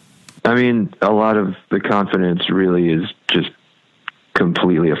 I mean, a lot of the confidence really is just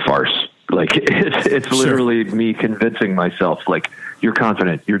completely a farce. Like it's literally me convincing myself, like, you're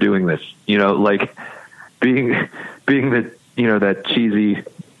confident, you're doing this, like being the, that cheesy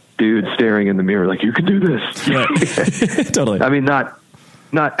dude staring in the mirror, like, you can do this. Right. Totally. I mean, not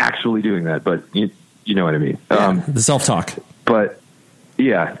actually doing that, but you know what I mean? Yeah, the self-talk. But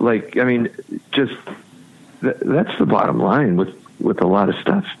yeah, like, I mean, just that's the bottom line with a lot of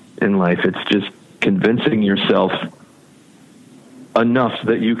stuff in life. It's just convincing yourself enough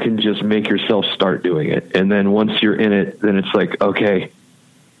that you can just make yourself start doing it. And then once you're in it, then it's like, okay,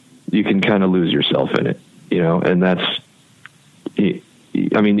 you can kind of lose yourself in it, and that's,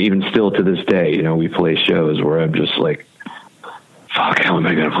 I mean, even still to this day, we play shows where I'm just like, fuck, how am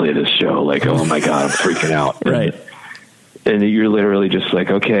I going to play this show? Like, oh my God, I'm freaking out. Right. And you're literally just like,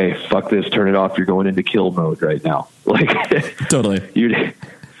 okay, fuck this, turn it off. You're going into kill mode right now. Like, totally. You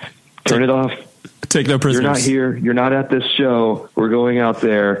turn it off. Take no prisoners. You're not here. You're not at this show. We're going out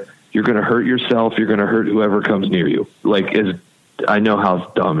there. You're going to hurt yourself. You're going to hurt whoever comes near you. Like, I know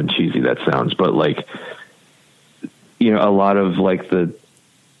how dumb and cheesy that sounds, but like, a lot of like the,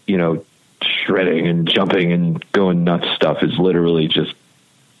 shredding and jumping and going nuts stuff is literally just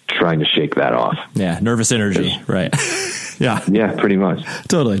trying to shake that off. Yeah. Nervous energy. Right. Yeah. Yeah, pretty much.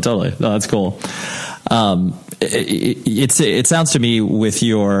 Totally. No, that's cool. It sounds to me with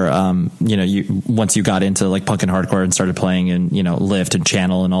your, once you got into like punk and hardcore and started playing in, Lift and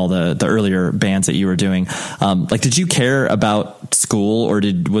Channel and all the earlier bands that you were doing, like, did you care about school, or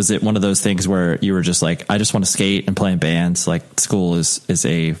was it one of those things where you were just like, I just want to skate and play in bands? Like, school is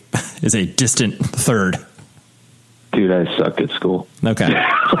a distant third. Dude, I sucked at school. Okay.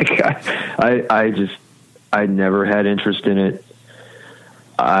 Like I never had interest in it.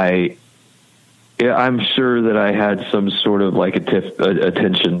 I'm sure that I had some sort of like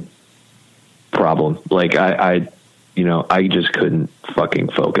attention problem. Like I just couldn't fucking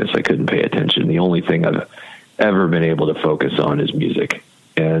focus. I couldn't pay attention. The only thing I've ever been able to focus on is music.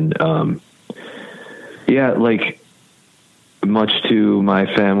 And, like, much to my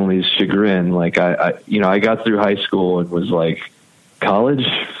family's chagrin, like I got through high school and was like, college?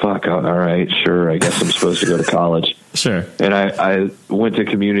 Fuck, all right, sure. I guess I'm supposed to go to college. Sure. And I went to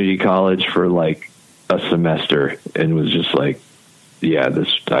community college for like a semester and was just like, yeah,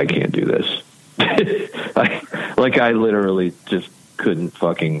 I can't do this. I literally just couldn't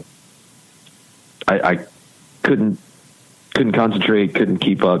fucking, I couldn't concentrate, couldn't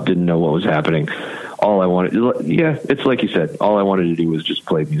keep up, didn't know what was happening. All I wanted, it's like you said, all I wanted to do was just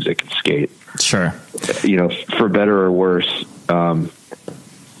play music and skate. Sure. For better or worse,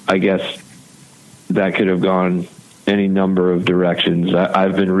 I guess that could have gone any number of directions.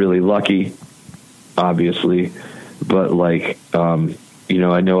 I've been really lucky, obviously, but like, I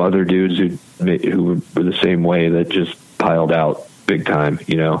know other dudes who were the same way that just piled out big time,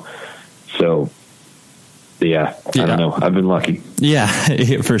 so yeah, I don't know. I've been lucky. Yeah,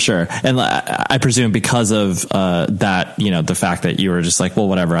 for sure. And I presume because of that, the fact that you were just like, well,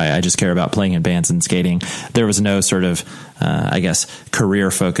 whatever, I just care about playing in bands and skating. There was no sort of, I guess, career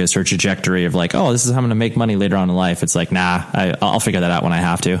focus or trajectory of like, oh, this is how I'm going to make money later on in life. It's like, nah, I'll figure that out when I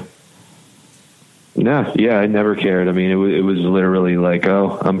have to. No, yeah, I never cared. I mean, it was literally like,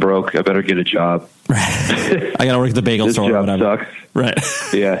 oh, I'm broke. I better get a job. Right. I got to work at the bagel store. This job job sucks. Right.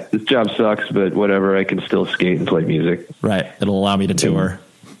 Yeah, this job sucks, but whatever. I can still skate and play music. Right. It'll allow me to tour.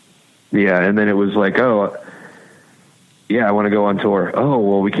 Yeah, and then it was like, oh, yeah, I want to go on tour. Oh,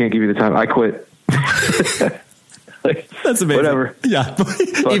 well, we can't give you the time. I quit. Like, that's amazing. Whatever. Yeah.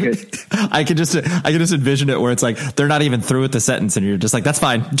 I can just envision it where it's like they're not even through with the sentence and you're just like, that's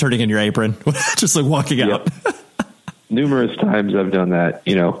fine, turning in your apron. Just like walking out. Numerous times I've done that,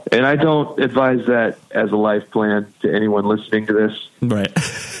 and I don't advise that as a life plan to anyone listening to this. Right.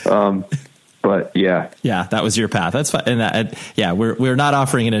 But yeah, that was your path. That's fine. And we're not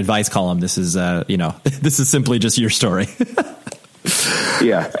offering an advice column. This is, this is simply just your story.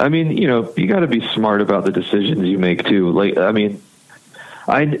 Yeah. I mean, you got to be smart about the decisions you make too. Like, I mean,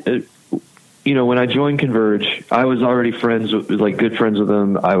 when I joined Converge, I was already good friends with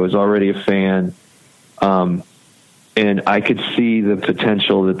them. I was already a fan. And I could see the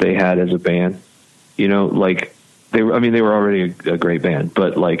potential that they had as a band, like they were already a great band,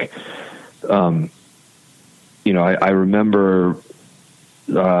 but like, I remember,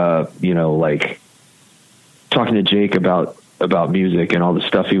 like talking to Jake about music and all the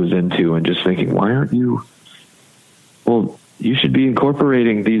stuff he was into, and just thinking, why aren't you, well, you should be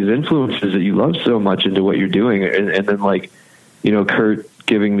incorporating these influences that you love so much into what you're doing. And then like, Kurt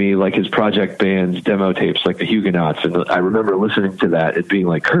giving me like his project band's demo tapes, like the Huguenots. And I remember listening to that and being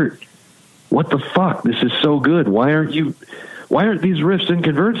like, Kurt, what the fuck? This is so good. Why aren't these riffs in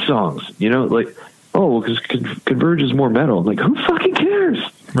Converge songs? Like, oh, because Converge is more metal. I'm like, who fucking cares?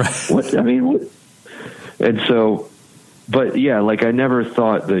 Right. What? And so, but yeah, like I never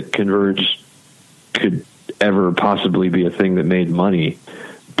thought that Converge could ever possibly be a thing that made money.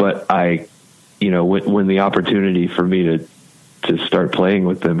 But when the opportunity for me to start playing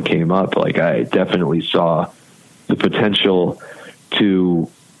with them came up, like I definitely saw the potential to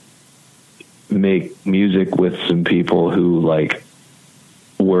make music with some people who like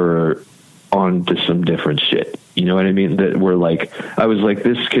were on to some different shit. You know what I mean? That were like, I was like,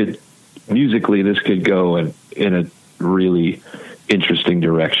 this could go in a really interesting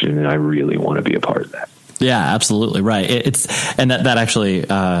direction, and I really want to be a part of that. Yeah, absolutely. Right. And that actually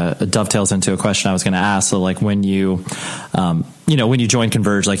dovetails into a question I was going to ask. So like when you joined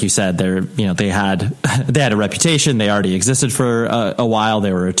Converge, like you said, they had a reputation. They already existed for a while.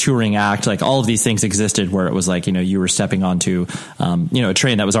 They were a touring act. Like all of these things existed where it was like, you were stepping onto, a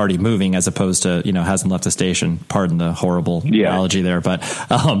train that was already moving as opposed to, hasn't left the station. Pardon the horrible analogy there, but,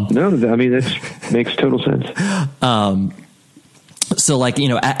 no, I mean, that makes total sense. So like,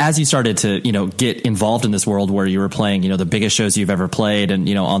 as you started to, get involved in this world where you were playing, the biggest shows you've ever played and,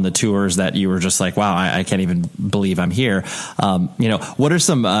 on the tours that you were just like, wow, I can't even believe I'm here. What are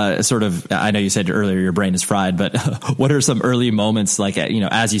some I know you said earlier your brain is fried, but what are some early moments like,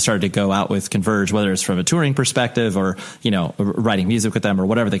 as you started to go out with Converge, whether it's from a touring perspective or, writing music with them or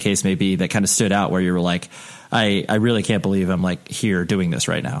whatever the case may be that kind of stood out where you were like, I really can't believe I'm like here doing this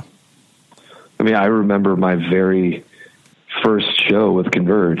right now. I mean, I remember my very first show with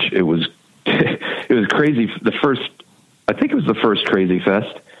Converge. It was crazy. I think it was the first Crazy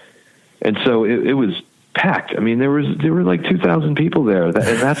Fest, and so it was packed. I mean, there were like 2,000 people there, and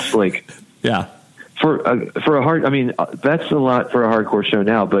that's like, yeah, for a hard. I mean, that's a lot for a hardcore show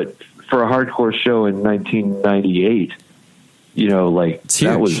now, but for a hardcore show in 1998, like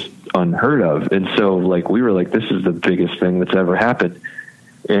that was unheard of. And so like we were like, this is the biggest thing that's ever happened,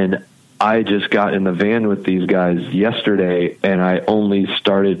 and I just got in the van with these guys yesterday, and I only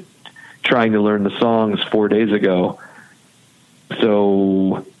started trying to learn the songs 4 days ago.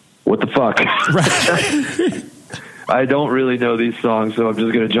 So what the fuck? Right. I don't really know these songs, so I'm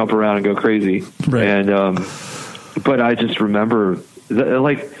just going to jump around and go crazy. Right. And, but I just remember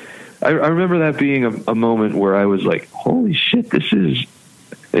I remember that being a moment where I was like, holy shit, this is,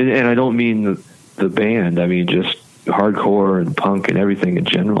 and I don't mean the band. I mean, just hardcore and punk and everything in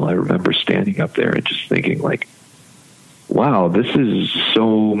general. I remember standing up there and just thinking like, wow, this is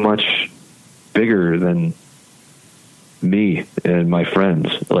so much bigger than me and my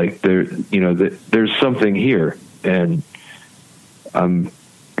friends. Like there's something here, and I'm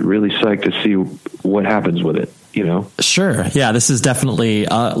really psyched to see what happens with it. Sure. Yeah. This is definitely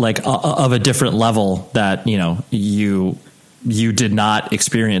of a different level that, you did not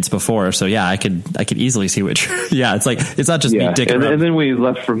experience before. So yeah, I could easily see what yeah, it's like, it's not just me dicking around. And then we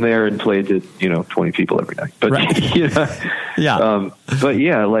left from there and played to, 20 people every night, but right. Yeah. But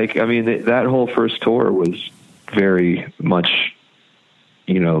yeah, like, I mean, that whole first tour was very much,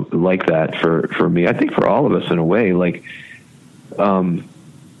 like that for me, I think for all of us in a way, like,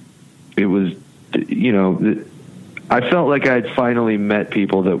 it was, I felt like I'd finally met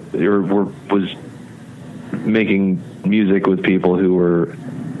people that was making music with people who were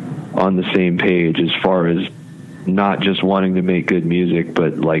on the same page as far as not just wanting to make good music,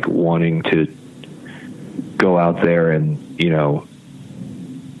 but like wanting to go out there and,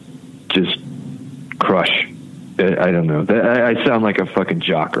 just crush. I don't know. I sound like a fucking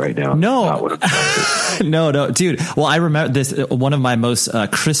jock right now. No, no, dude. Well, I remember this. One of my most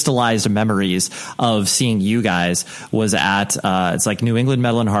crystallized memories of seeing you guys was at it's like New England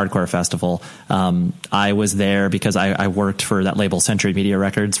Metal and Hardcore Festival. I was there because I worked for that label Century Media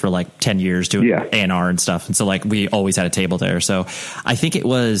Records for like 10 years doing A&R and stuff, and so like we always had a table there. So I think it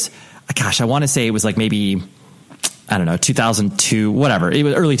was, gosh, I want to say it was like maybe, I don't know, 2002, whatever. It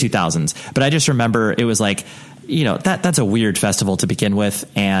was early 2000s. But I just remember it was like that's a weird festival to begin with.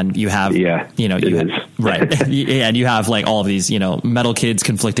 And you have, right. And you have like all of these, metal kids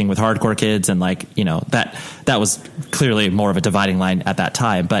conflicting with hardcore kids. And like, that was clearly more of a dividing line at that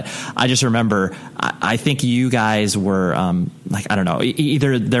time. But I just remember, I think you guys were, like, I don't know,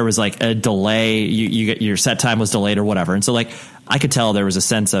 either there was like a delay, your set time was delayed or whatever. And so like, I could tell there was a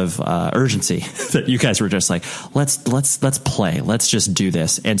sense of urgency that you guys were just like, let's play, let's just do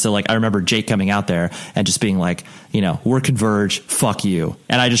this. And so like, I remember Jake coming out there and just being like, we're Converge, fuck you.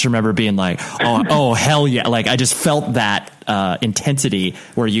 And I just remember being like, oh hell yeah. Like I just felt that intensity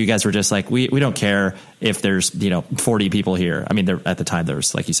where you guys were just like, we don't care if there's, 40 people here. I mean, at the time there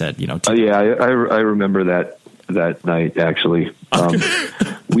was, like you said, yeah, I remember that night actually.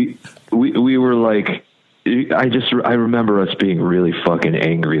 We were like, I remember us being really fucking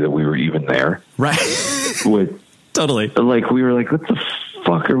angry that we were even there. Right. Totally. Like, we were like, what the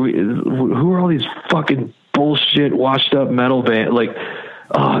fuck are we, who are all these fucking bullshit washed up metal band? Like,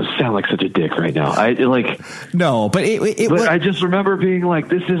 I sound like such a dick right now. No, but I just remember being like,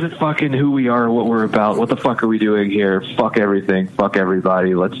 this isn't fucking who we are, what we're about. What the fuck are we doing here? Fuck everything. Fuck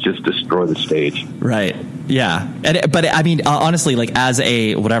everybody. Let's just destroy the stage. Right. Yeah. But I mean, honestly, like as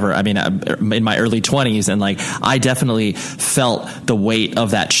a whatever, I mean, in my early 20s, and like, I definitely felt the weight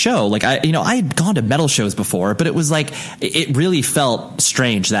of that show. Like I had gone to metal shows before, but it was like, it really felt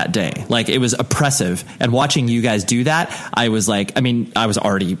strange that day. Like it was oppressive. And watching you guys do that, I was like, I mean, I was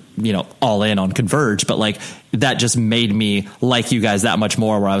already, all in on Converge, but like that just made me like you guys that much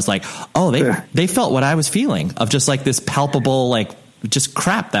more, where I was like, oh, they felt what I was feeling of just like this palpable, like just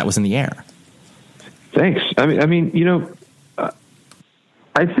crap that was in the air. Thanks. I mean,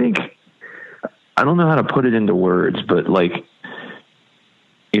 I think, I don't know how to put it into words, but like,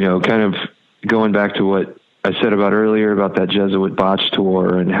 kind of going back to what I said about earlier about that Jesuit botch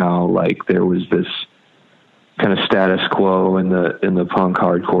tour and how like there was this kind of status quo in the punk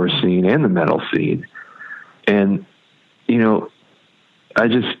hardcore scene and the metal scene. And, I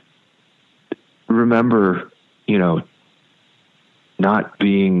just remember, not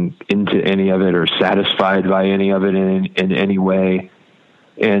being into any of it or satisfied by any of it in any way.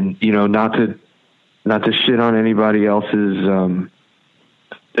 And, not to shit on anybody else's,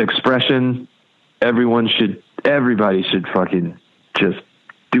 expression. Everybody should fucking just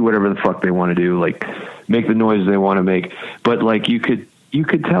do whatever the fuck they want to do. Like make the noise they want to make. But like, you could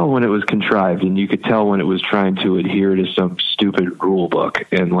tell when it was contrived, and you could tell when it was trying to adhere to some stupid rule book.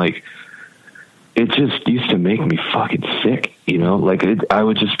 And like, it just used to make me fucking sick, like I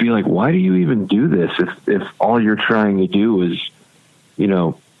would just be like, why do you even do this? If all you're trying to do is,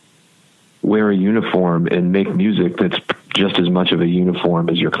 wear a uniform and make music that's just as much of a uniform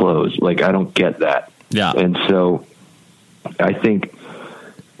as your clothes. Like, I don't get that. Yeah. And so I think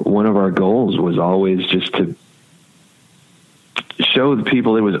one of our goals was always just to show the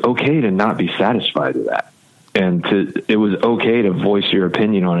people it was okay to not be satisfied with that. And it was okay to voice your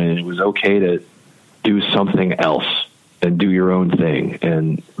opinion on it. And it was okay to do something else and do your own thing.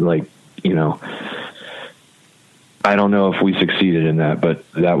 And like, I don't know if we succeeded in that,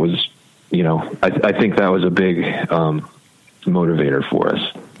 but that was, I think that was a big motivator for us.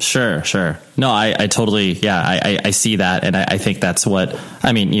 Sure. No, I totally, I see that. And I think that's what,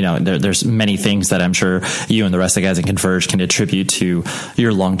 I mean, there's many things that I'm sure you and the rest of the guys in Converge can attribute to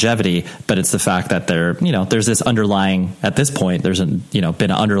your longevity, but it's the fact that there's this underlying, at this point, there's been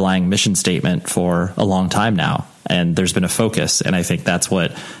an underlying mission statement for a long time now. And there's been a focus. And I think that's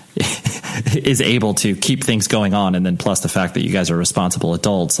what is able to keep things going on. And then plus the fact that you guys are responsible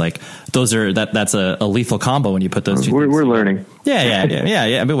adults, like that's a lethal combo when you put those two things. We're learning. Yeah.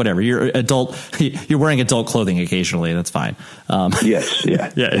 I mean, whatever. You're adult. You're wearing adult clothing occasionally. That's fine. Yes. Yeah.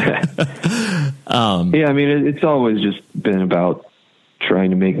 Yeah. Yeah. I mean, it's always just been about trying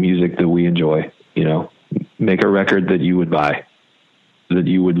to make music that we enjoy, make a record that you would buy, that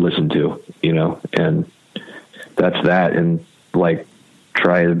you would listen to, and that's that. And like,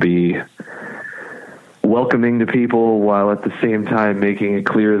 try to be welcoming to people while at the same time making it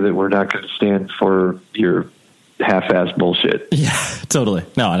clear that we're not going to stand for your half-assed bullshit. Yeah, totally.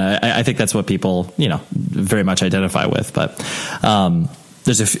 No, and I think that's what people, very much identify with. But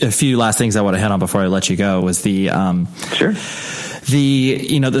there's a few last things I want to hit on before I let you go. Was the sure.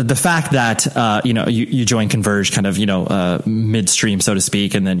 the fact that, you joined Converge kind of, midstream, so to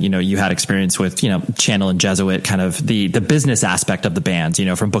speak. And then, you had experience with, Channel and Jesuit, kind of the business aspect of the band,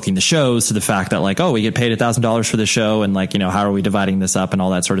 from booking the shows to the fact that like, oh, we get paid $1,000 for the show. And like, how are we dividing this up and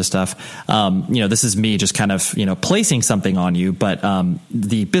all that sort of stuff. This is me just kind of, placing something on you, but,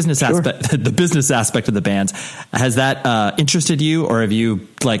 the business aspect of the bands, has that, interested you, or have you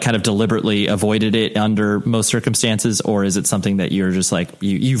like kind of deliberately avoided it under most circumstances, or is it something that you're just like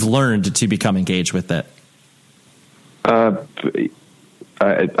you've learned to become engaged with it? I've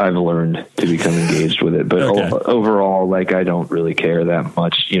learned to become engaged with it, but overall, like I don't really care that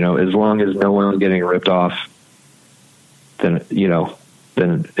much. As long as no one's getting ripped off, then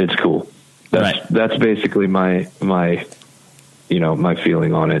it's cool. That's basically my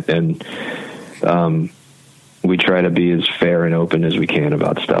feeling on it, and we try to be as fair and open as we can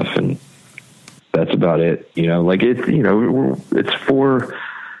about stuff, and that's about it. It's for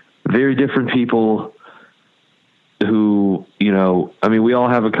very different people who, we all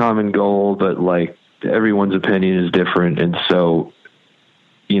have a common goal, but like everyone's opinion is different. And so,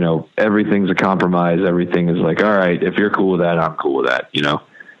 everything's a compromise. Everything is like, all right, if you're cool with that, I'm cool with that,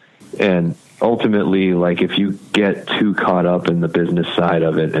 and ultimately, like if you get too caught up in the business side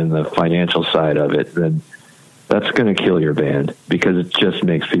of it and the financial side of it, then that's going to kill your band, because it just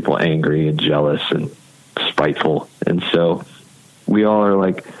makes people angry and jealous and spiteful. And so we all are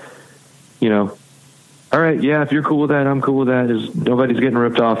like, all right, yeah, if you're cool with that, I'm cool with that. Nobody's getting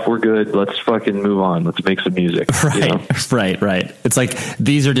ripped off. We're good. Let's fucking move on. Let's make some music. Right. It's like,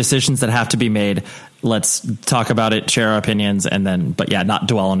 these are decisions that have to be made. Let's talk about it, share our opinions, and then, but yeah, not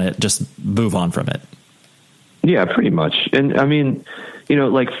dwell on it. Just move on from it. Yeah, pretty much. And I mean,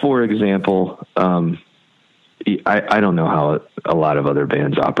 like for example, I don't know how a lot of other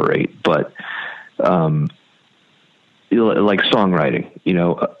bands operate, but, like songwriting,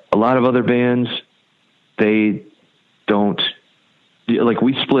 a lot of other bands, they don't, like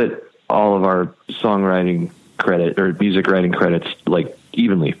we split all of our songwriting credit or music writing credits like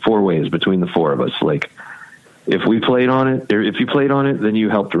evenly 4 ways between the 4 of us. Like if we played on it, or if you played on it, then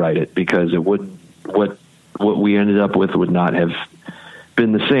you helped write it, because it wouldn't, what we ended up with would not have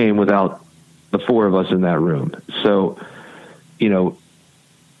been the same without the 4 of us in that room. So,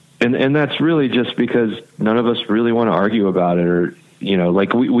 and that's really just because none of us really want to argue about it, or,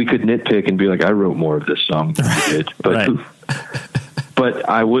 like we could nitpick and be like, I wrote more of this song than you did, but, but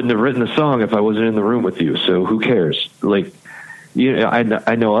I wouldn't have written the song if I wasn't in the room with you. So who cares? Like,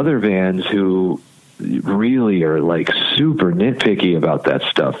 I know other bands who really are like super nitpicky about that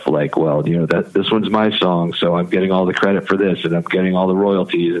stuff. Like, well, that this one's my song, so I'm getting all the credit for this and I'm getting all the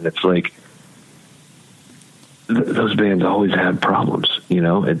royalties. And it's like, those bands always have problems,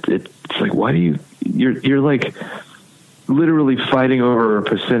 it's like, why do you're like literally fighting over a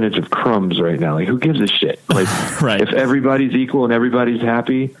percentage of crumbs right now. Like, who gives a shit? Like, if everybody's equal and everybody's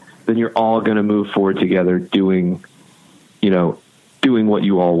happy, then you're all going to move forward together doing what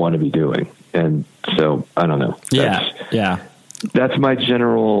you all want to be doing. And so I don't know. That's my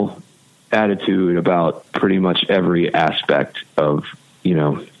general attitude about pretty much every aspect of,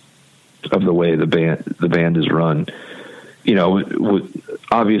 of the way the band is run.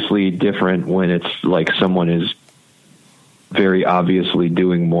 Obviously different when it's like someone is very obviously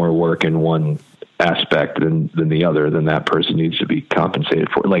doing more work in one aspect than the other, then that person needs to be compensated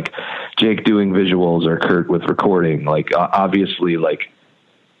for. Like Jake doing visuals or Kurt with recording. Like obviously, like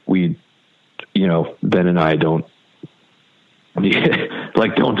we, Ben and I don't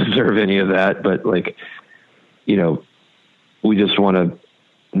deserve any of that, but like, we just want to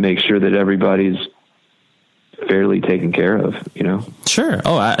make sure that everybody's fairly taken care of, Sure.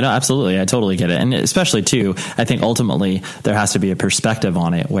 Oh, no, absolutely. I totally get it. And especially too, I think ultimately there has to be a perspective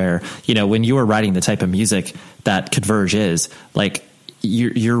on it where, when you are writing the type of music that Converge is, like,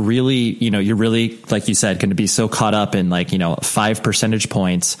 you're really, like you said, going to be so caught up in 5 percentage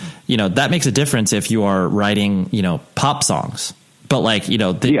points, that makes a difference if you are writing, pop songs. But like,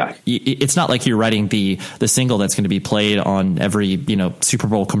 it's not like you're writing the single that's going to be played on every, Super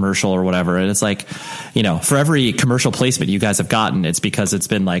Bowl commercial or whatever. And it's like, for every commercial placement you guys have gotten, it's because it's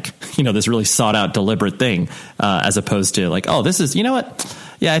been like, this really sought out deliberate thing, as opposed to like, oh, this is, what?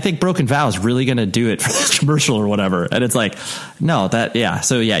 Yeah, I think Broken Vow is really going to do it for this commercial or whatever. And it's like, no,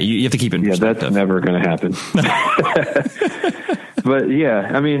 So yeah, you have to keep it in perspective. That's never going to happen. But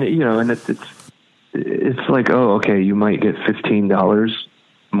yeah, I mean, and it's like, oh, okay, you might get $15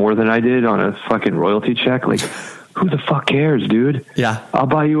 more than I did on a fucking royalty check. Like, who the fuck cares, dude? Yeah. I'll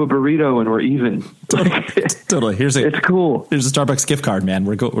buy you a burrito and we're even. Totally. It's cool. Here's a Starbucks gift card, man.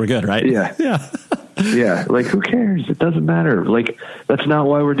 We're good, right? Yeah. Yeah. Like, who cares? It doesn't matter. Like, that's not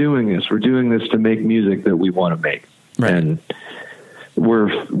why we're doing this. We're doing this to make music that we want to make. Right. And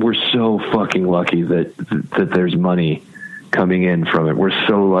we're so fucking lucky that there's money coming in from it. We're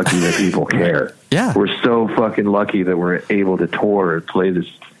so lucky that people care. Yeah. We're so fucking lucky that we're able to tour and play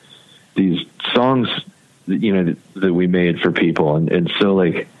these songs, that we made for people. And so,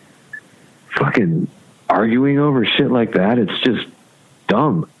 like, fucking arguing over shit like that, it's just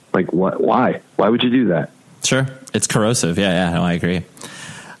dumb. Like, what? Why would you do that? Sure. It's corrosive. Yeah. No, I agree.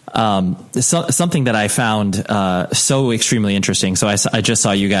 Something that I found so extremely interesting. So I just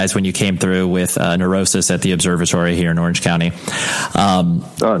saw you guys when you came through with Neurosis at the observatory here in Orange County.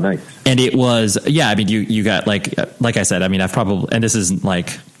 Oh, nice. And it was, I mean, you got like I said, I mean, I've probably, and this isn't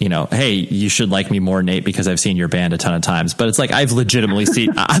like, hey, you should like me more, Nate, because I've seen your band a ton of times, but it's like, I've legitimately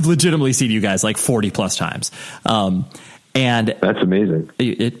seen you guys like 40 plus times. And that's amazing.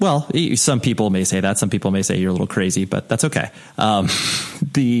 Some people may say that. Some people may say you're a little crazy, but that's okay.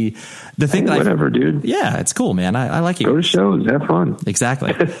 The thing that whatever, dude. Yeah, it's cool, man. I like you. Go to shows, have fun.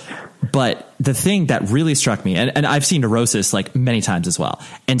 Exactly. But the thing that really struck me, and I've seen Neurosis like many times as well.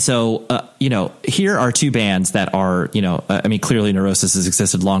 And so, here are two bands that are, I mean, clearly Neurosis has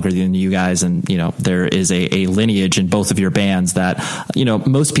existed longer than you guys. And, there is a lineage in both of your bands that,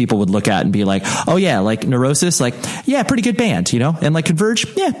 most people would look at and be like, oh yeah, like Neurosis, like, yeah, pretty good band, and like Converge,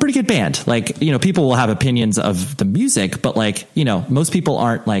 yeah, pretty good band. Like, people will have opinions of the music, but like, most people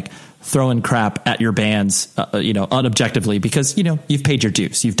aren't like throwing crap at your bands, unobjectively, because, you've paid your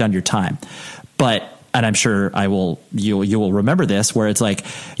dues, you've done your time. But, and I'm sure you will remember this, where it's like,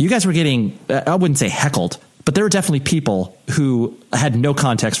 you guys were getting, I wouldn't say heckled, but there were definitely people who had no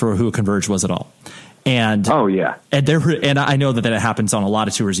context for who Converge was at all. And oh yeah, and I know that happens on a lot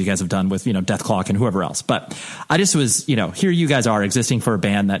of tours you guys have done with, Death Clock and whoever else. But I just was, here you guys are existing for a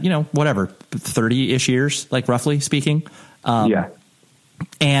band that, whatever, 30-ish years, like roughly speaking. Yeah.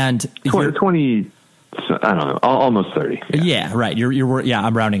 And 20, I don't know, almost 30. Yeah, right.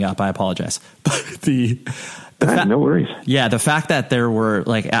 I'm rounding up. I apologize. But no worries. Yeah. The fact that there were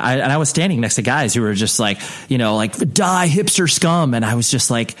like, I was standing next to guys who were just like, like die hipster scum. And I was just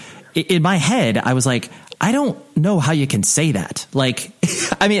like, in my head, I was like, I don't know how you can say that. Like,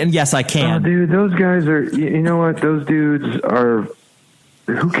 I mean, yes, I can. Oh, dude, those guys are, you know what? Those dudes are,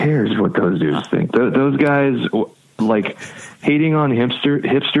 who cares what those dudes think? Those guys, like, hating on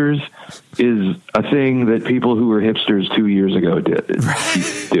hipsters is a thing that people who were hipsters 2 years ago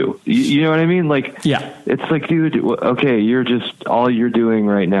do. You know what I mean? Like, yeah, it's like, dude, okay, you're just, all you're doing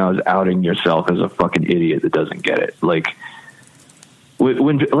right now is outing yourself as a fucking idiot that doesn't get it. Like,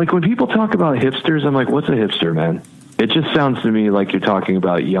 when people talk about hipsters, I'm like, what's a hipster, man? It just sounds to me like you're talking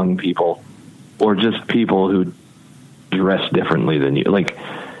about young people or just people who dress differently than you. Like,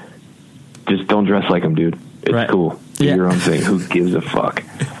 just don't dress like them, dude. It's right. Cool. Do your own thing. Who gives a fuck?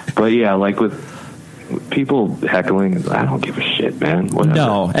 But yeah, like with people heckling, I don't give a shit, man. Whatever.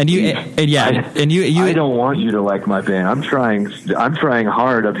 No, and you. I don't want you to like my band. I'm trying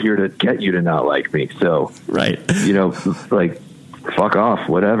hard up here to get you to not like me. So right, like, fuck off,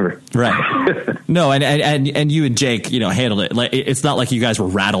 whatever. Right. No, and you and Jake, handled it. Like, it's not like you guys were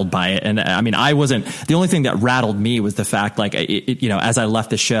rattled by it. And I mean, I wasn't. The only thing that rattled me was the fact, like, as I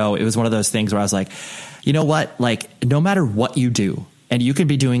left the show, it was one of those things where I was like, you know what? Like, no matter what you do, and you can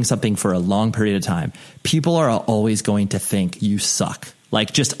be doing something for a long period of time, people are always going to think you suck.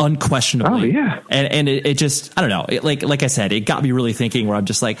 Like, just unquestionably. Oh, yeah. And it just, I don't know. Like I said, it got me really thinking, where I'm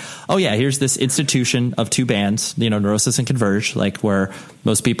just like, oh yeah, here's this institution of two bands, Neurosis and Converge, like, where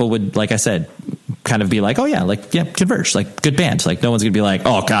most people would, like I said, kind of be like, oh yeah, like, yeah, Converge, like, good band. Like, no one's gonna be like,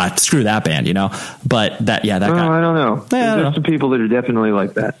 oh God, screw that band, but that guy. I don't know. There's some people that are definitely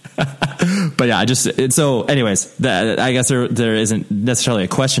like that. But yeah, so anyways, I guess there isn't necessarily a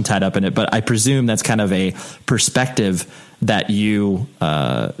question tied up in it, but I presume that's kind of a perspective that you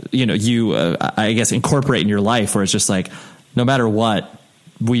I guess incorporate in your life, where it's just like, no matter what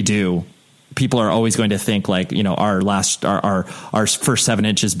we do, people are always going to think like, our first 7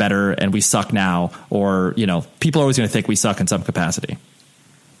 inches better and we suck now, or, people are always going to think we suck in some capacity.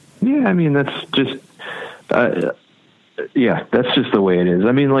 Yeah. I mean, that's just, that's just the way it is.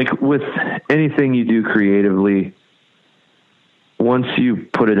 I mean, like, with anything you do creatively, once you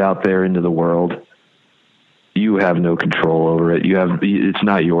put it out there into the world, you have no control over it. It's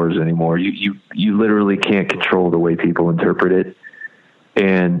not yours anymore. You literally can't control the way people interpret it.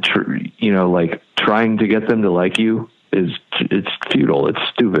 And, trying to get them to like you it's futile. It's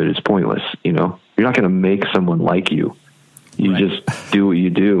stupid. It's pointless. You're not going to make someone like you. You just do what you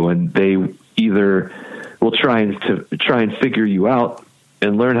do. And they either will try and figure you out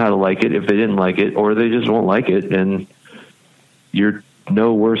and learn how to like it if they didn't like it, or they just won't like it, and you're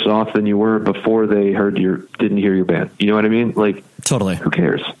no worse off than you were before they didn't hear your band. You know what I mean? Like, totally. Who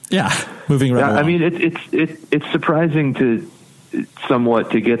cares? Yeah. Moving right along. I mean, it's surprising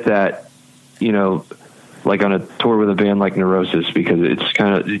somewhat to get that, you know, like on a tour with a band like Neurosis, because it's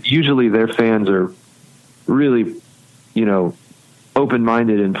kind of, usually their fans are really, you know,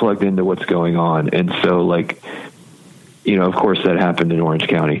 open-minded and plugged into what's going on. And so, like, you know, of course that happened in Orange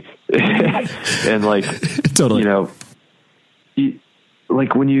County. And like, totally, you know,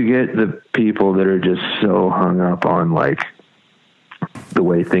 like when you get the people that are just so hung up on like the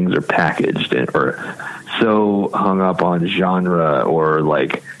way things are packaged, or so hung up on genre, or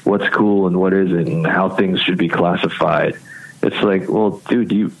like what's cool and what isn't, and how things should be classified. It's like, well,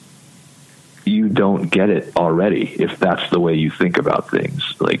 dude, you don't get it already if that's the way you think about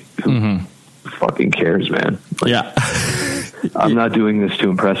things. Like, who fucking cares, man? Like, yeah. I'm not doing this to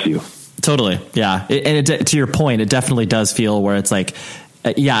impress you. Totally. Yeah. To your point, it definitely does feel where it's like,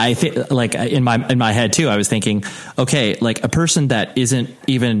 yeah, I think like in my head too, I was thinking, okay, like a person that isn't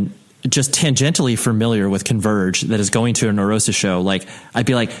even just tangentially familiar with Converge that is going to a Neurosis show, like I'd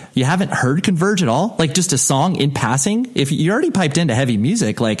be like, you haven't heard Converge at all? Like just a song in passing? If you already piped into heavy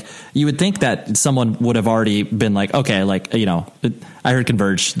music, like you would think that someone would have already been like, okay, like, you know, I heard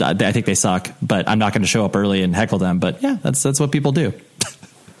Converge. I think they suck, but I'm not going to show up early and heckle them. But yeah, that's what people do.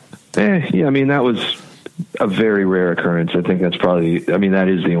 Yeah, I mean, that was a very rare occurrence. I think that's probably, I mean, that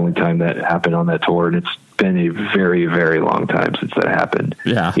is the only time that happened on that tour, and it's been a very, very long time since that happened.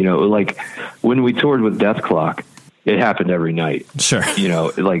 Yeah. You know, like when we toured with Death Clock, it happened every night. Sure. You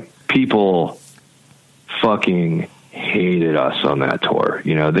know, like people fucking hated us on that tour.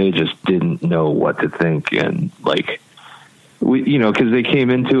 You know, they just didn't know what to think. And like, we, you know, cause they came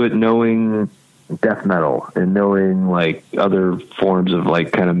into it knowing death metal and knowing like other forms of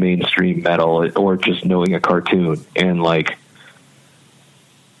like kind of mainstream metal, or just knowing a cartoon, and like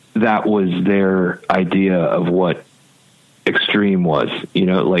that was their idea of what extreme was, you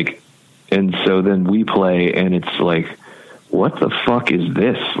know, like, and so then we play and it's like, what the fuck is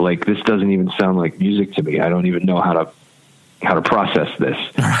this? Like, this doesn't even sound like music to me. I don't even know how to process this.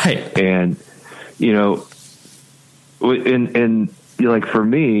 Right. And, you know, and like for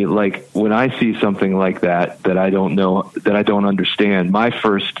me, like when I see something like that I don't know, that I don't understand, my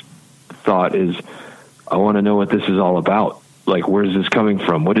first thought is, I want to know what this is all about. Like, where's this coming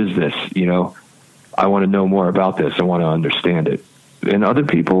from? What is this? You know, I want to know more about this. I want to understand it. And other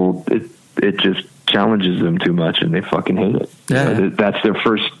people, it just challenges them too much and they fucking hate it. Yeah. You know, that's their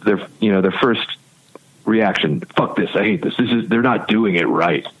first reaction. Fuck this. I hate this. They're not doing it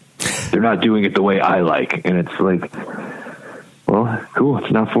right. They're not doing it the way I like. And it's like, well, cool.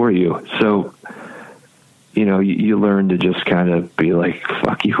 It's not for you. So, you know, you learn to just kind of be like,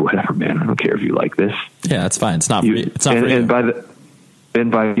 fuck you, whatever, man. I don't care if you like this. Yeah, it's fine. It's not for you. It's not for you.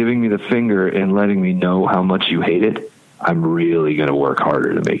 And by giving me the finger and letting me know how mumuch you hate it, I'm really going to work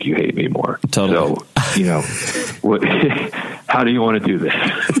harder to make you hate me more. Totally. So, you know, how do you want to do this?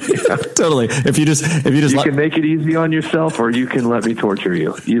 Yeah. Totally. If you can make it easy on yourself, or you can let me torture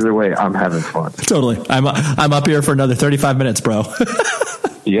you. Either way, I'm having fun. Totally. I'm up here for another 35 minutes, bro.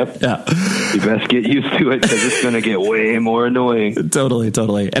 Yep. Yeah. You best get used to it, because it's going to get way more annoying. Totally.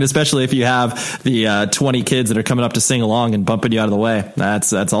 And especially if you have the 20 kids that are coming up to sing along and bumping you out of the way,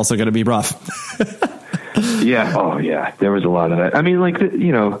 that's also going to be rough. Yeah. Oh, yeah. There was a lot of that. I mean, like,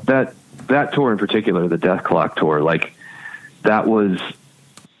 you know, that tour in particular, the Death Clock tour, like that was,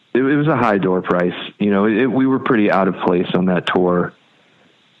 it was a high door price. You know, we were pretty out of place on that tour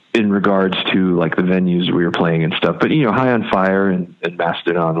in regards to like the venues we were playing and stuff. But, you know, High on Fire and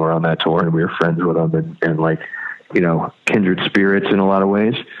Mastodon were on that tour, and we were friends with them, and like, you know, kindred spirits in a lot of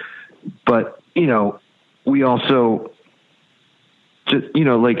ways. But, you know, we also just, you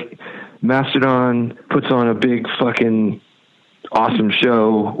know, like Mastodon puts on a big fucking awesome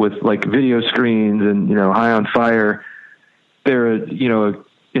show with like video screens, and, you know, High on Fire, they're, you know,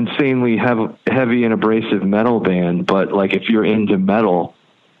 insanely heavy and abrasive metal band. But like, if you're into metal,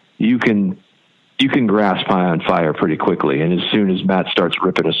 you can grasp High on Fire pretty quickly. And as soon as Matt starts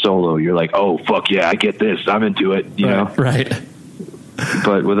ripping a solo, you're like, oh, fuck yeah, I get this. I'm into it, you know? Right.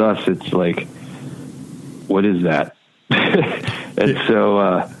 But with us, it's like, what is that? And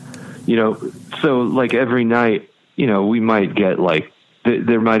so, you know, so like every night, you know, we might get like,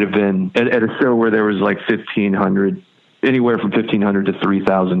 there might have been at a show where there was like 1,500, anywhere from 1,500 to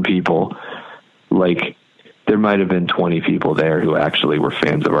 3,000 people, like, there might have been 20 people there who actually were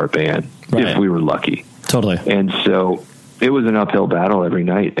fans of our band, right, if we were lucky. Totally. And so it was an uphill battle every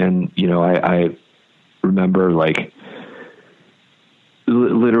night. And, you know, I remember like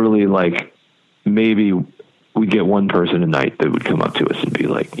literally like maybe we'd get one person a night that would come up to us and be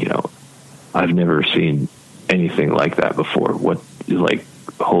like, you know, I've never seen anything like that before. What, like,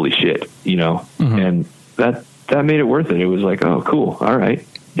 holy shit, you know? And that made it worth it. It was like, oh, cool. All right.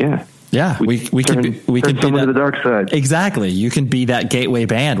 Yeah. Yeah. We could be to the dark side. Exactly. You can be that gateway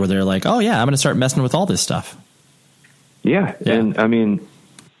band where they're like, oh yeah, I'm going to start messing with all this stuff. Yeah. And I mean,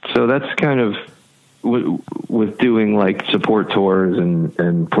 so that's kind of with doing like support tours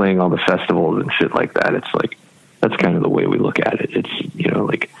and playing all the festivals and shit like that. It's like, that's kind of the way we look at it. It's, you know,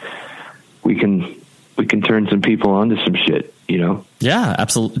 like we can turn some people onto some shit, you know? Yeah,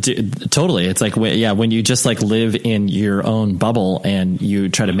 absolutely. Totally. It's like, when you just like live in your own bubble and you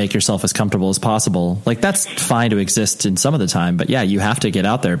try to make yourself as comfortable as possible, like that's fine to exist in some of the time, but yeah, you have to get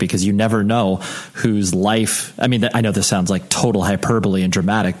out there because you never know whose life, I mean, I know this sounds like total hyperbole and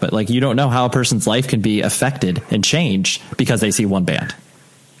dramatic, but like, you don't know how a person's life can be affected and changed because they see one band.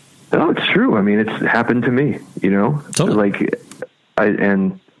 No, it's true. I mean, it's happened to me, you know, totally. Like,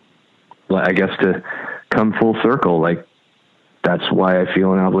 I guess to come full circle, like, that's why I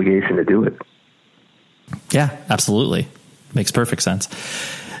feel an obligation to do it. Yeah, absolutely. Makes perfect sense.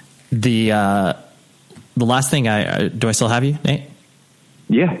 The last thing do I still have you, Nate?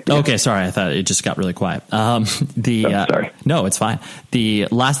 Yeah. Okay. Sorry. I thought it just got really quiet. Sorry. No, it's fine. The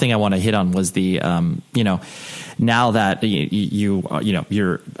last thing I want to hit on was the, you know, now that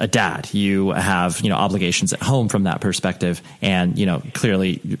you're a dad, you have, you know, obligations at home from that perspective, and, you know,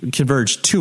 clearly Converge